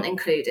bits that aren't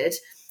included,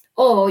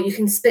 or you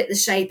can split the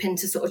shape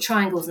into sort of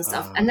triangles and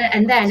stuff. And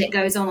then it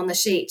goes on the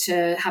sheet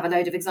to have a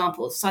load of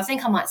examples. So I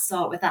think I might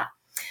start with that.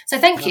 So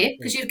thank you,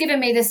 because you've given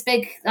me this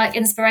big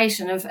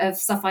inspiration of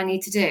stuff I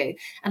need to do.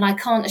 And I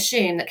can't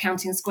assume that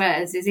counting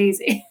squares is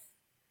easy.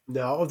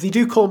 No, they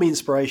do call me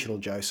inspirational,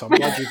 Joe, so I'm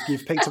glad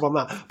you've picked up on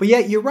that. But yeah,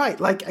 you're right.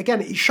 Like, again,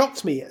 it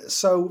shocked me.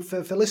 So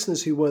for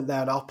listeners who weren't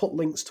there, and I'll put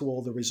links to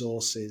all the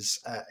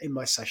resources in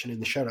my session in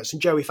the show notes.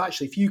 And Joe,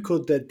 if you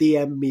could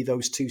DM me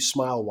those 2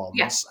 Smile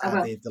ones,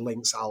 the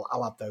links,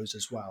 I'll add those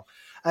as well.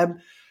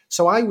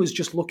 So I was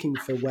just looking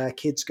for where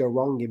kids go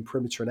wrong in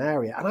perimeter and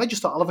area. And I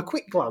just thought I'll have a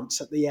quick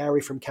glance at the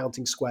area from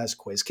Counting Squares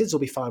quiz. Kids will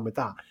be fine with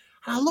that.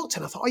 And I looked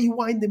and I thought, are you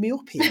winding me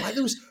up here? Like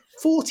there was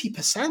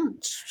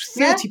 40%,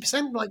 Yeah.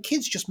 30%, like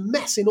kids just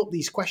messing up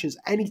these questions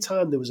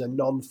anytime there was a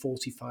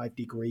non-45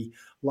 degree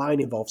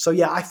line involved. So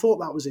yeah, I thought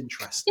that was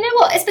interesting. You know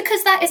what? It's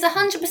because that is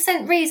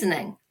 100%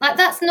 reasoning. Like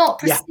that's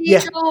not Yeah,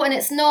 procedural, and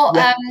it's not.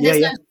 There's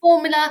no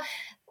formula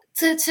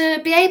to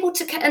be able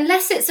to,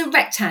 unless it's a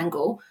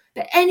rectangle.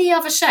 But any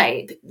other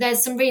shape,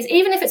 there's some reason.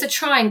 Even if it's a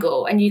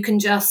triangle, and you can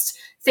just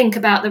think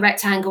about the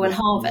rectangle and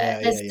halve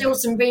it, there's still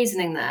some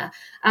reasoning there.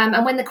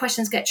 And when the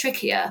questions get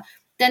trickier,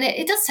 then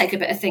it does take a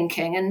bit of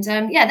thinking. And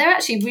they're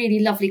actually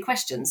really lovely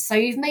questions. So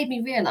you've made me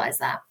realise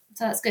that.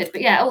 So that's good.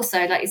 But yeah,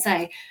 also, like you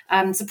say,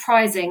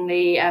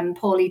 surprisingly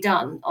poorly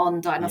done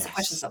on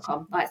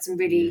diagnosticquestions.com. Like some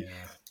really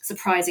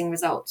surprising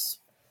results.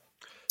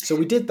 So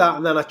we did that,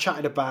 and then I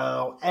chatted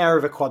about area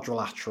of a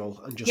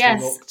quadrilateral and just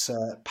looked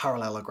at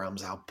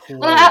parallelograms. How poor.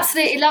 Well, I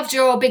absolutely loved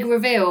your big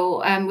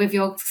reveal with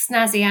your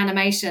snazzy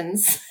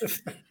animations,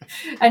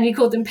 and you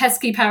called them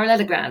pesky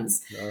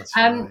parallelograms. That's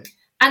right.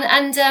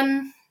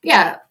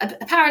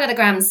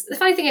 Parallelograms. The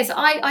funny thing is,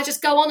 I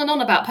just go on and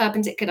on about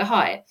perpendicular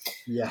height.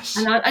 Yes.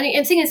 And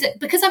the thing is that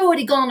because I've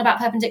already gone on about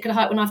perpendicular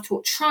height when I've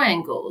taught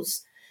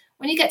triangles,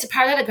 when you get to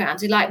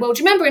parallelograms, you're like, well,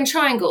 do you remember in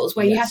triangles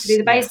where you have to do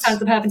the base times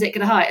the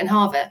perpendicular height and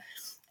halve it?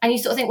 And you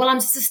sort of think, well,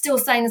 I'm still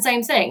saying the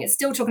same thing. It's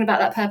still talking about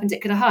that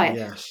perpendicular height.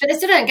 Yes. But they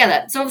still don't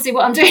get it. So obviously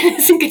what I'm doing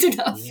isn't good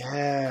enough.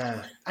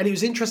 Yeah. And it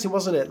was interesting,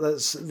 wasn't it?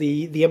 That's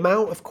the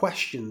amount of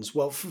questions.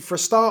 Well, for a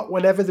start,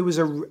 whenever there was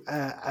a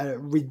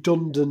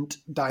redundant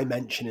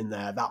dimension in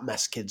there, that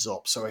messed kids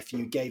up. So if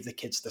you gave the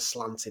kids the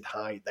slanted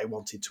height, they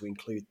wanted to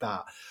include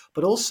that.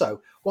 But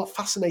also, what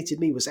fascinated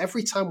me was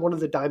every time one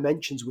of the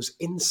dimensions was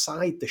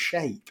inside the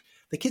shape,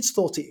 the kids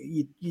thought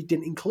you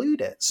didn't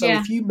include it. So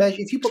if you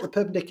put the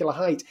perpendicular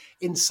height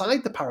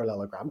inside the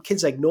parallelogram,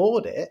 kids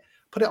ignored it,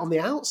 put it on the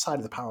outside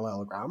of the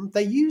parallelogram,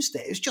 they used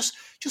it. It's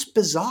just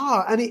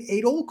bizarre. And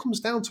it all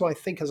comes down to, I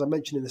think, as I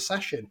mentioned in the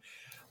session,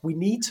 we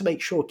need to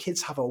make sure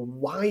kids have a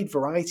wide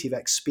variety of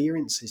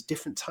experiences,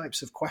 different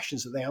types of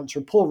questions that they answer.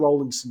 And Paul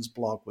Rowlandson's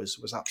blog was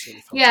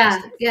absolutely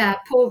fantastic. Yeah.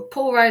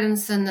 Paul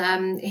Rowlandson.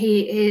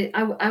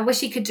 I wish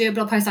he could do a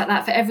blog post like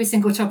that for every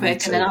single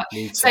topic.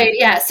 Me too.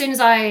 As soon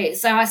as I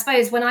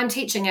suppose when I'm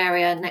teaching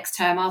area next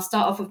term, I'll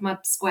start off with my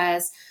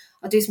squares.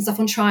 I'll do some stuff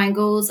on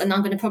triangles, and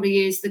I'm going to probably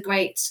use the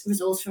great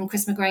resource from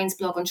Chris McGrain's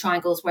blog on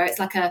triangles, where it's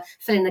like a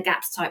fill in the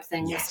gaps type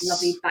thing. Yes. With some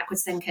lovely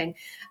backwards thinking.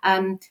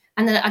 And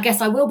then I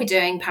guess I will be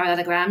doing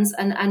parallelograms,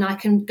 and I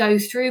can go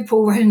through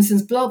Paul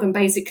Rowlandson's blog, and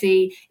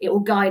basically it will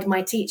guide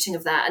my teaching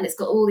of that. And it's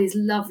got all these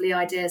lovely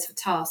ideas for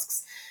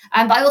tasks.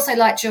 But I also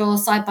liked your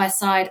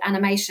side-by-side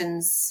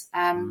animations.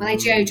 Were they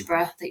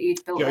GeoGebra that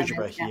you'd built?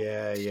 GeoGebra,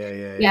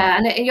 yeah.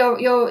 And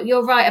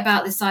you're right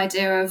about this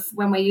idea of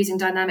when we're using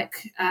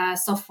dynamic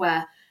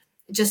software,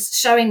 just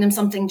showing them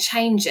something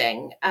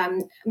changing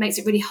makes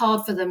it really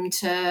hard for them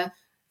to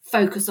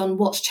focus on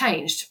what's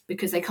changed,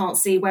 because they can't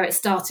see where it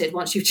started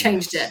once you've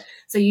changed it.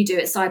 So you do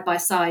it side by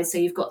side. So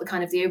you've got the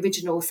kind of the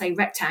original, say,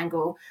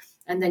 rectangle,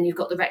 and then you've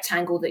got the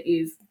rectangle that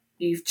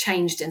you've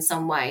changed in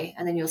some way.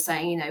 And then you're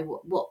saying,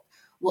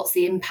 what's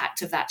the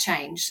impact of that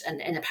change?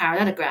 And in a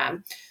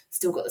parallelogram,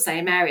 still got the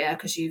same area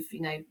because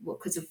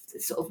of the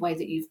sort of way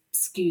that you've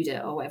skewed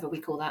it, or whatever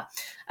we call that.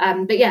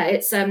 But yeah,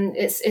 it's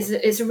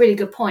a really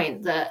good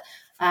point that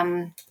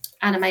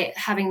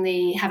having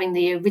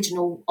the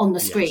original on the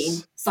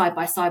screen side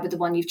by side with the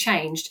one you've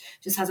changed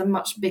just has a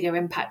much bigger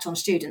impact on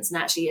students, and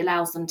actually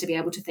allows them to be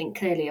able to think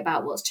clearly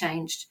about what's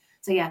changed.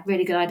 So yeah,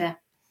 really good idea.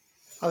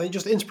 I think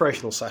just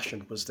inspirational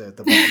session was the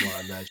bottom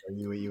line there, Joe.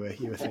 You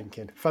were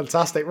thinking.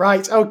 Fantastic.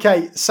 Right.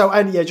 Okay. So,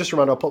 and yeah, just a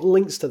reminder, I'll put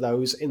links to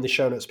those in the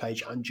show notes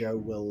page, and Joe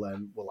will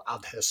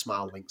add her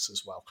Smile links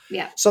as well.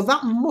 Yeah. So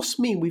that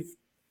must mean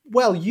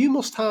you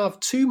must have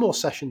 2 more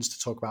sessions to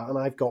talk about, and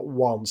I've got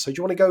 1. So do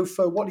you want to go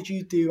for what did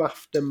you do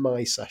after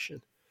my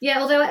session? Yeah,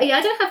 although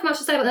I don't have much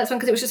to say about that one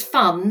because it was just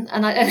fun,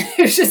 and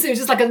it was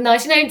just like a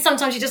nice.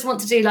 Sometimes you just want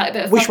to do like a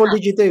bit of. Which fun. One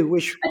did you do?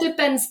 I did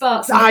Ben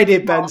Sparks. I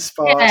did Ben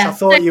Sparks. Yeah. I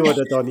thought you would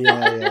have done. Yeah.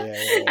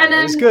 And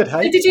it was good.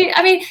 Hey, did you?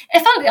 I mean,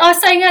 I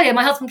was saying earlier,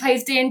 my husband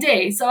plays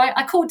D&D, so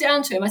I called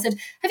down to him. I said,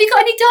 "Have you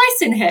got any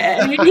dice in here?"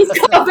 And he's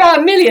got about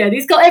 1 million.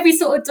 He's got every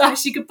sort of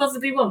dice you could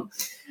possibly want.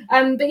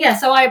 But yeah,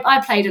 so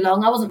I played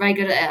along. I wasn't very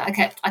good at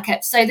it. I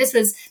kept. So this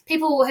was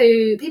people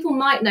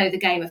might know the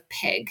game of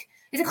Pig.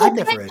 Is it called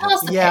Pig?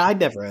 I'd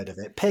never heard of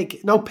it. Pig.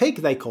 No, Pig,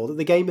 they called it.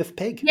 The game of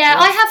Pig. Yeah,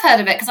 I have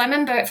heard of it because I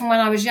remember it from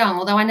when I was young,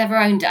 although I never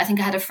owned it. I think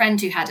I had a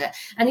friend who had it.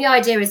 And the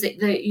idea is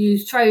that you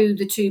throw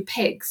the 2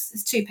 pigs.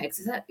 It's 2 pigs,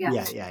 is it? Yeah.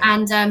 Yeah.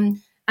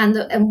 And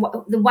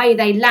the way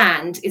they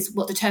land is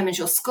what determines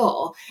your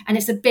score. And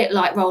it's a bit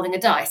like rolling a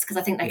dice, because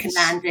I think they can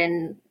land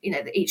in,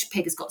 each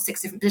pig has got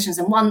 6 different positions,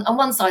 and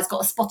one side's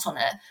got a spot on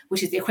it,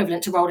 which is the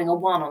equivalent to rolling a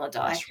 1 on a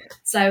die. Right.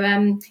 So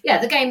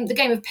the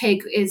game of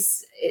Pig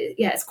is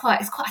it's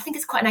quite I think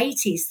it's quite an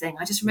 80s thing.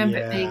 I just remember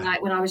it being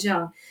like when I was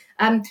young.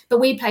 But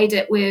we played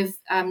it with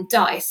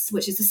dice,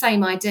 which is the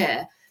same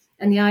idea.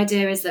 And the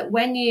idea is that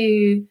when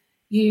you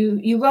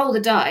you roll the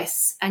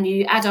dice and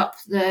you add up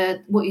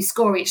what you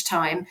score each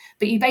time,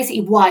 but you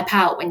basically wipe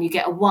out when you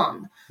get a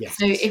 1. Yes.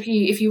 So if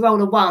you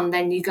roll a 1,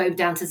 then you go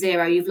down to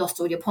 0, you've lost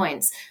all your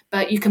points,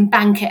 but you can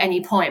bank at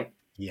any point.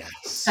 Yes.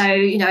 So,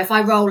 if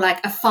I roll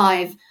like a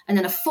 5 and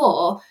then a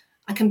 4,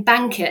 I can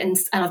bank it and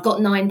I've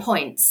got 9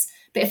 points.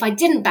 But if I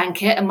didn't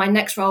bank it and my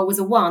next roll was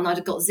a 1, I'd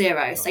have got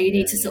 0. So you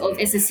need to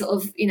it's this sort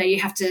of, you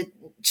have to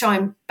try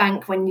and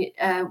bank when you,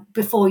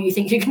 before you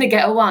think you're going to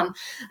get a 1.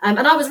 And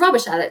I was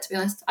rubbish at it, to be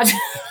honest.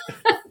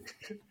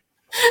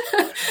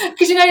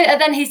 Because,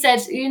 then he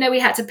said, we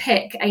had to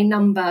pick a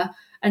number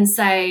and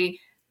say,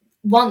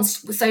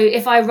 so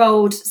if I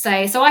rolled, so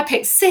I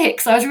picked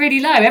 6, I was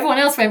really low, everyone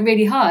else went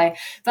really high,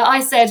 but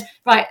I said,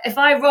 right, if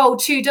I roll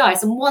 2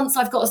 dice and once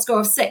I've got a score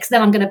of 6,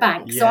 then I'm going to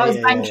bank. So I was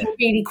banking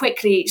really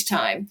quickly each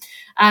time,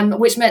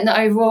 which meant that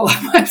overall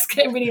I was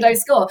getting really low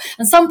score.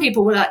 And some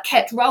people were like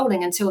kept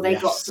rolling until they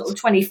got sort of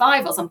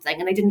 25 or something,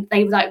 and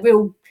they were like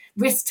real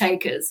risk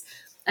takers.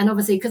 And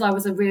obviously because I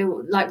was a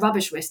real like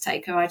rubbish risk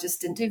taker, I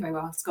just didn't do very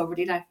well. I scored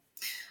really low.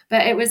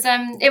 But it was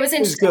interesting. It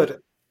was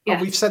good. Yeah.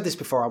 And we've said this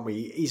before, haven't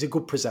we? He's a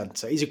good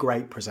presenter. He's a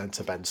great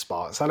presenter, Ben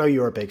Sparks. I know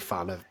you're a big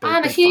fan of.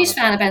 I'm a huge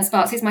fan of Ben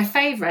Sparks. He's my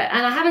favourite,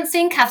 and I haven't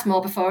seen Kath Moore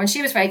before, and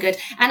she was very good.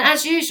 And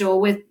as usual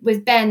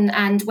with Ben,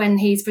 and when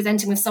he's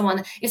presenting with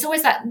someone, it's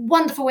always that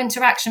wonderful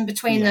interaction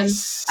between them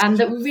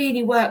that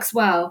really works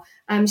well.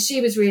 She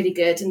was really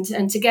good,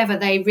 and together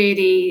they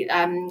really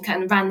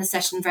kind of ran the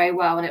session very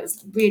well, and it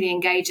was really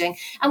engaging.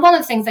 And one of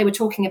the things they were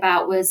talking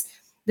about was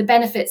the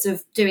benefits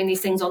of doing these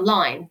things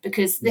online,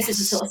 because this is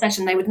the sort of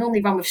session they would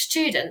normally run with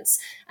students,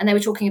 and they were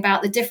talking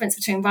about the difference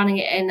between running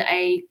it in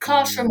a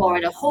classroom or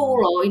in a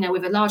hall or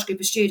with a large group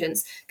of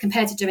students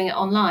compared to doing it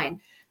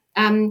online.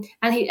 And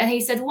he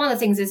said one of the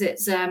things is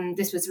it's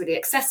this was really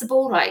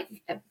accessible, like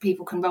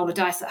people can roll a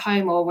dice at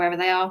home or wherever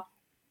they are.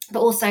 But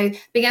also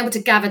being able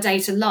to gather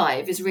data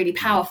live is really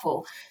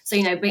powerful. So,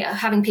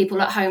 having people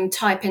at home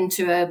type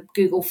into a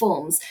Google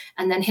Forms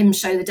and then him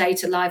show the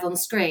data live on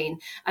screen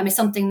is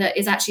something that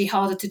is actually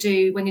harder to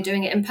do when you're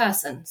doing it in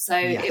person. So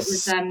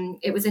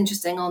it was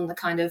interesting on the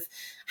kind of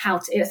how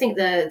to, I think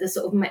the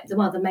sort of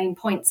one of the main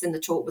points in the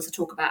talk was to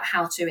talk about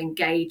how to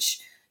engage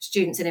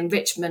students in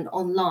enrichment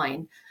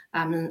online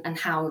and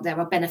how there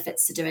are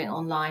benefits to doing it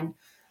online.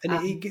 And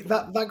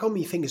that got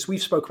me thinking,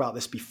 we've spoke about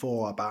this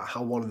before, about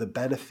how one of the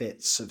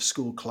benefits of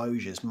school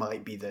closures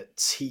might be that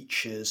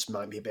teachers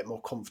might be a bit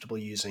more comfortable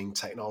using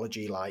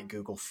technology like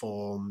Google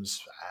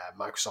Forms,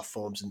 Microsoft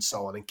Forms and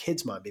so on, and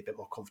kids might be a bit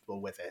more comfortable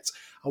with it.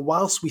 And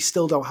whilst we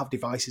still don't have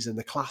devices in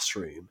the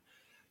classroom,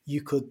 you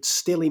could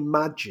still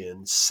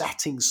imagine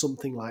setting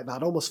something like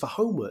that almost for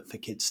homework for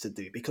kids to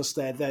do, because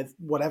they're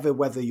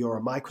whether you're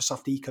a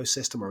Microsoft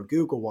ecosystem or a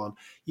Google one,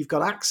 you've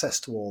got access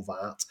to all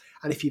that.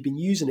 And if you've been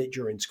using it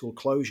during school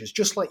closures,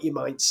 just like you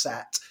might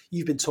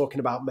you've been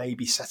talking about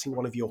maybe setting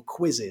one of your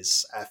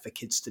quizzes for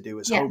kids to do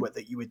as homework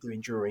that you were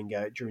doing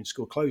during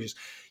school closures,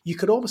 you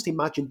could almost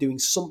imagine doing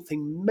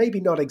something,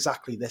 maybe not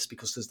exactly this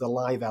because there's the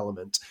live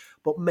element,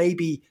 but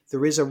maybe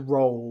there is a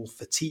role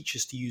for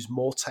teachers to use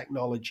more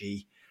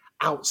technology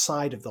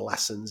outside of the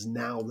lessons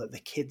now that the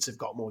kids have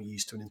got more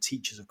used to it and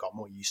teachers have got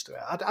more used to it.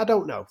 I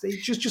don't know.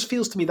 It just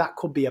feels to me that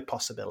could be a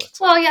possibility.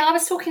 Well, yeah, I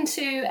was talking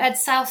to Ed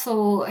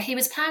Southall. He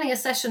was planning a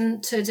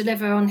session to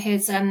deliver on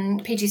his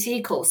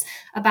PGCE course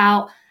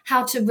about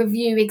how to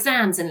review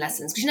exams in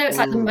lessons. Because, it's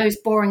like the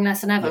most boring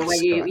lesson ever,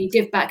 where you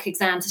give back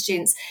exams to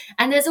students.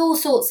 And there's all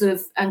sorts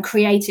of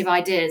creative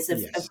ideas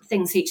of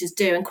things teachers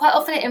do. And quite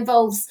often it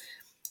involves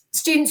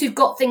students who've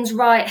got things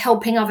right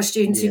helping other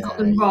students who've got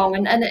them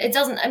wrong, and it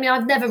doesn't. I mean,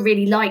 I've never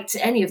really liked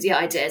any of the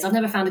ideas. I've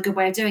never found a good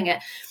way of doing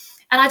it,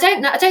 and I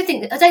don't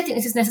think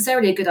this is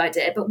necessarily a good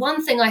idea. But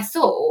one thing I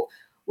thought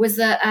was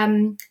that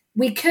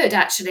we could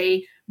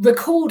actually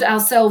record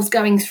ourselves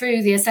going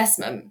through the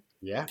assessment,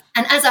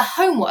 and as a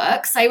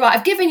homework, say, right,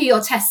 I've given you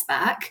your test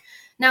back.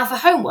 Now for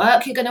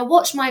homework, you're going to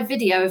watch my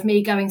video of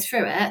me going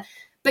through it.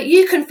 But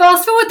you can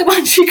fast forward the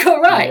ones you got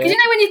right. Because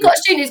when you've got a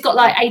student who's got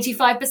like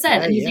 85%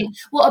 and you think,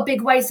 what a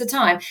big waste of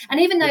time. And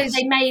even though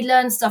they may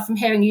learn stuff from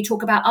hearing you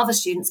talk about other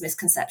students'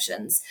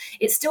 misconceptions,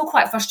 it's still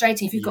quite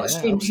frustrating if you've got a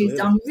student who's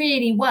done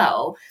really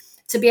well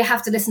to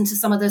have to listen to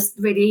some of the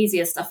really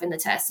easier stuff in the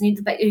test. And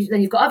then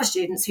you've got other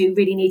students who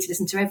really need to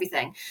listen to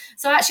everything.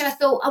 So actually I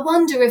thought, I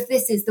wonder if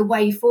this is the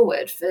way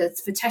forward for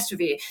test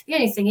review. The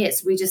only thing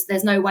is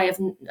there's no way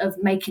of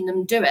making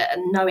them do it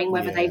and knowing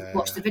whether they've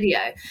watched the video.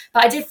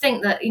 But I did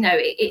think that,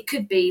 it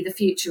could be the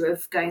future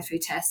of going through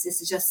tests is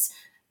to just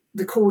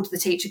record the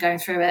teacher going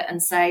through it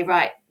and say,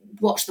 right,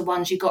 watch the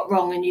ones you got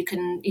wrong, and you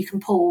can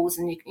pause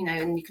and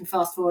and you can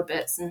fast forward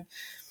bits and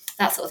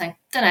that sort of thing.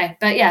 Don't know.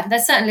 But yeah,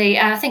 there's certainly,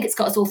 I think it's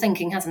got us all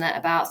thinking, hasn't it,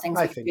 about things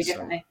we could do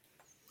differently.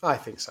 I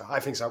think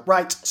so.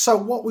 Right. So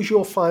what was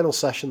your final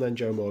session then,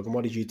 Jo Morgan?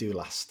 What did you do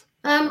last?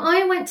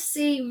 I went to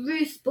see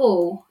Ruth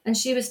Ball, and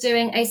she was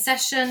doing a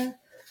session,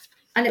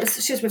 and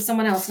she was with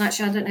someone else, and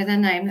actually I don't know their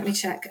name. Let me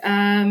check.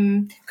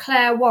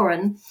 Claire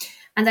Warren.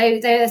 And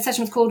their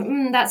session was called,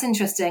 That's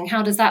Interesting.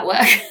 How does that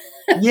work?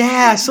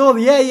 Yeah, I saw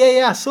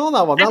I saw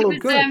that one. That looked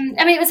good.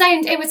 I mean,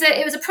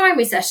 it was a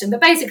primary session,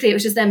 but basically it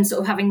was just them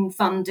sort of having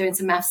fun doing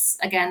some maths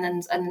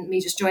again, and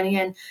me just joining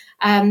in.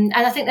 And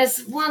I think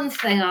there's one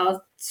thing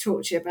I'll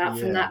talk to you about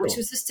from that, which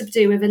was just to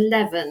do with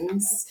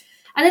 11s.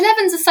 And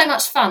 11s are so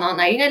much fun, aren't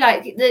they?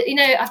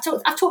 I've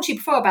talked to you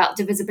before about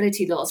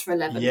divisibility laws for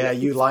 11. Yeah,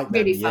 you like them.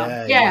 Really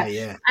fun.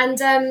 Yeah.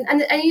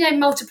 And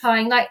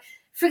multiplying, like,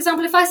 for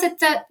example, if I said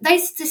that they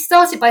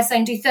started by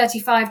saying do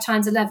 35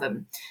 times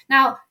 11.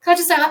 Now, can I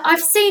just say, I've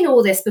seen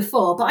all this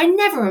before, but I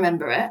never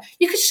remember it.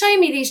 You could show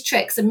me these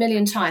tricks a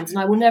million times and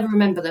I will never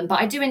remember them, but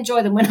I do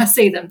enjoy them when I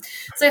see them.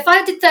 So if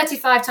I did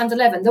 35 times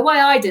 11, the way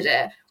I did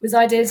it was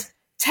I did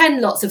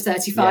 10 lots of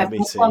 35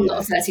 plus one lot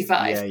of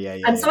 35.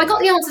 And so I got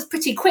the answers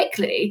pretty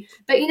quickly,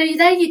 but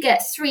there you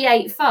get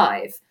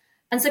 385.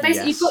 And so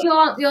basically you've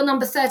got your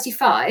number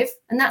 35,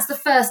 and that's the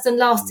first and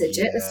last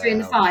digit, the 3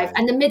 and the 5.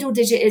 And the middle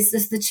digit is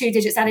the two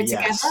digits added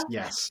together.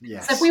 Yes.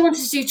 So if we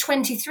wanted to do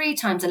 23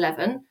 times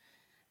 11,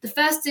 the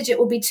first digit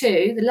will be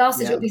 2, the last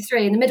digit will be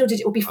 3, and the middle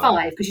digit will be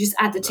 5, because you just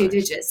add the two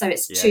digits. So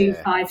it's 2,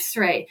 5,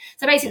 3.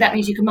 So basically that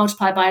means you can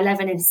multiply by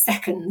 11 in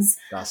seconds.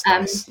 That's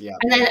nice. Yeah.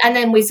 And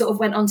then we sort of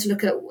went on to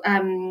look at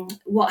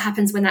what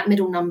happens when that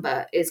middle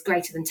number is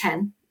greater than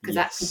 10. Because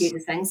that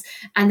confuses things.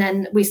 And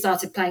then we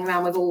started playing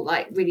around with all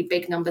like really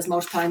big numbers,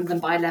 multiplying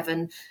them by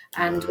 11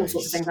 and all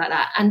sorts of things like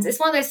that. And it's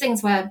one of those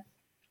things where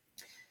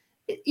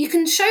you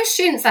can show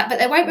students that, but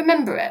they won't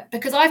remember it,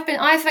 because I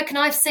reckon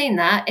I've seen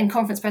that in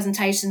conference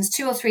presentations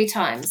 2 or 3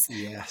 times.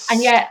 Yes.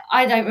 And yet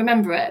I don't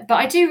remember it, but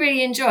I do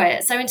really enjoy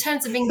it. So in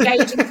terms of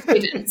engaging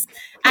students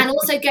and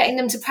also getting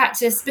them to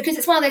practice, because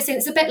it's one of those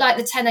things, it's a bit like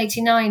the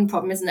 1089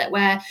 problem, isn't it?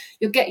 Where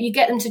you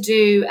get them to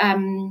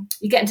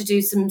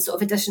do some sort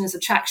of addition and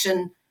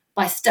subtraction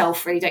by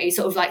stealth, really, don't you?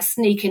 Sort of like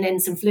sneaking in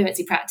some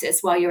fluency practice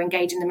while you're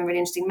engaging them in really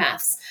interesting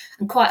maths.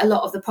 And quite a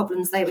lot of the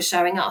problems they were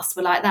showing us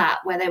were like that,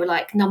 where they were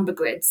like number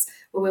grids,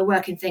 where we're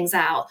working things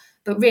out.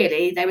 But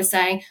really, they were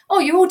saying, "Oh,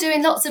 you're all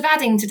doing lots of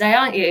adding today,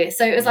 aren't you?"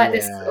 So it was like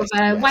this sort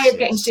of way of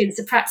getting students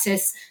to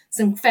practice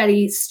some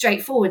fairly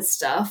straightforward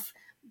stuff,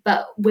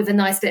 but with a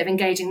nice bit of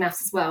engaging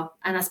maths as well.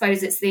 And I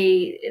suppose it's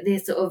the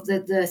sort of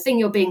the thing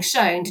you're being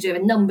shown to do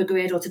with a number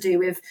grid, or to do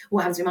with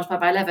what happens when you multiply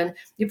by 11.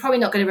 You're probably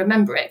not going to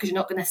remember it because you're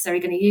not necessarily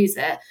going to use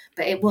it,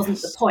 but it wasn't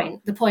the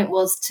point. The point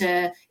was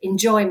to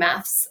enjoy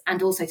maths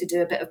and also to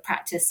do a bit of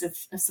practice of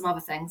some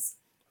other things.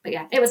 But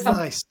yeah, it was fun.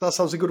 Nice. That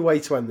sounds a good way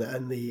to end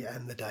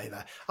the day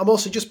there. I'm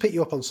also just pick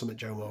you up on something,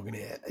 Jo Morgan,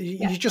 here.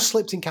 You just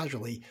slipped in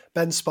casually.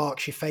 Ben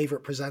Sparks, your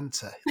favourite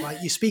presenter. Like,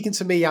 you're speaking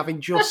to me having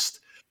just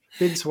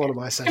been to one of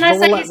my sessions. Can I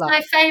say he's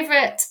my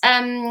favourite,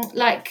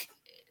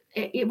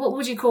 what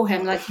would you call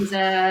him? Like, he's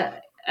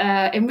a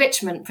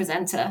enrichment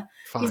presenter.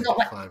 Fine, he's not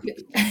fine.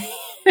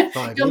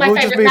 You're my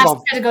favourite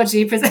maths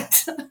pedagogy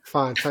presenter.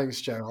 Fine,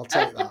 thanks, Jo. I'll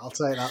take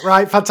that.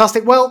 Right,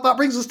 fantastic. Well, that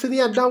brings us to the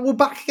end. Now, we're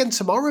back again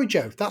tomorrow,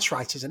 Jo. That's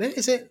right, isn't it?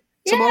 Is it?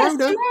 Tomorrow,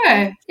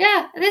 tomorrow.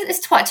 Yeah,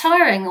 it's quite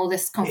tiring, all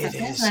this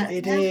conference.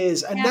 It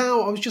is. And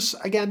now I was just,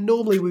 again,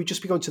 normally we'd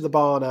just be going to the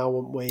bar now,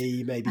 wouldn't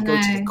we? Maybe go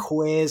to the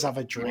quiz, have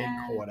a drink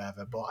or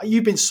whatever. But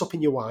you've been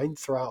supping your wine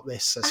throughout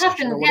this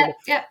session.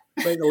 Yeah.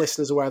 Make the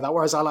listeners aware of that,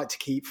 whereas I like to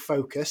keep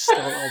focused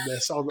on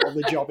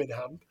the job in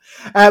hand.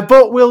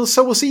 But we'll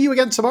see you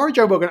again tomorrow,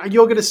 Jo Morgan, and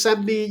you're going to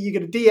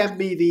DM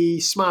me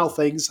the smile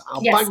things.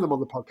 I'll bang them on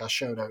the podcast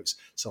show notes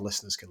so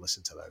listeners can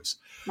listen to those.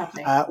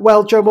 Lovely.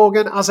 Well, Jo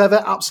Morgan, as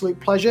ever, absolute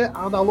pleasure,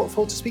 and I look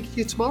forward to speaking to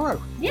you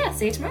tomorrow. Yeah,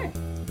 see you tomorrow.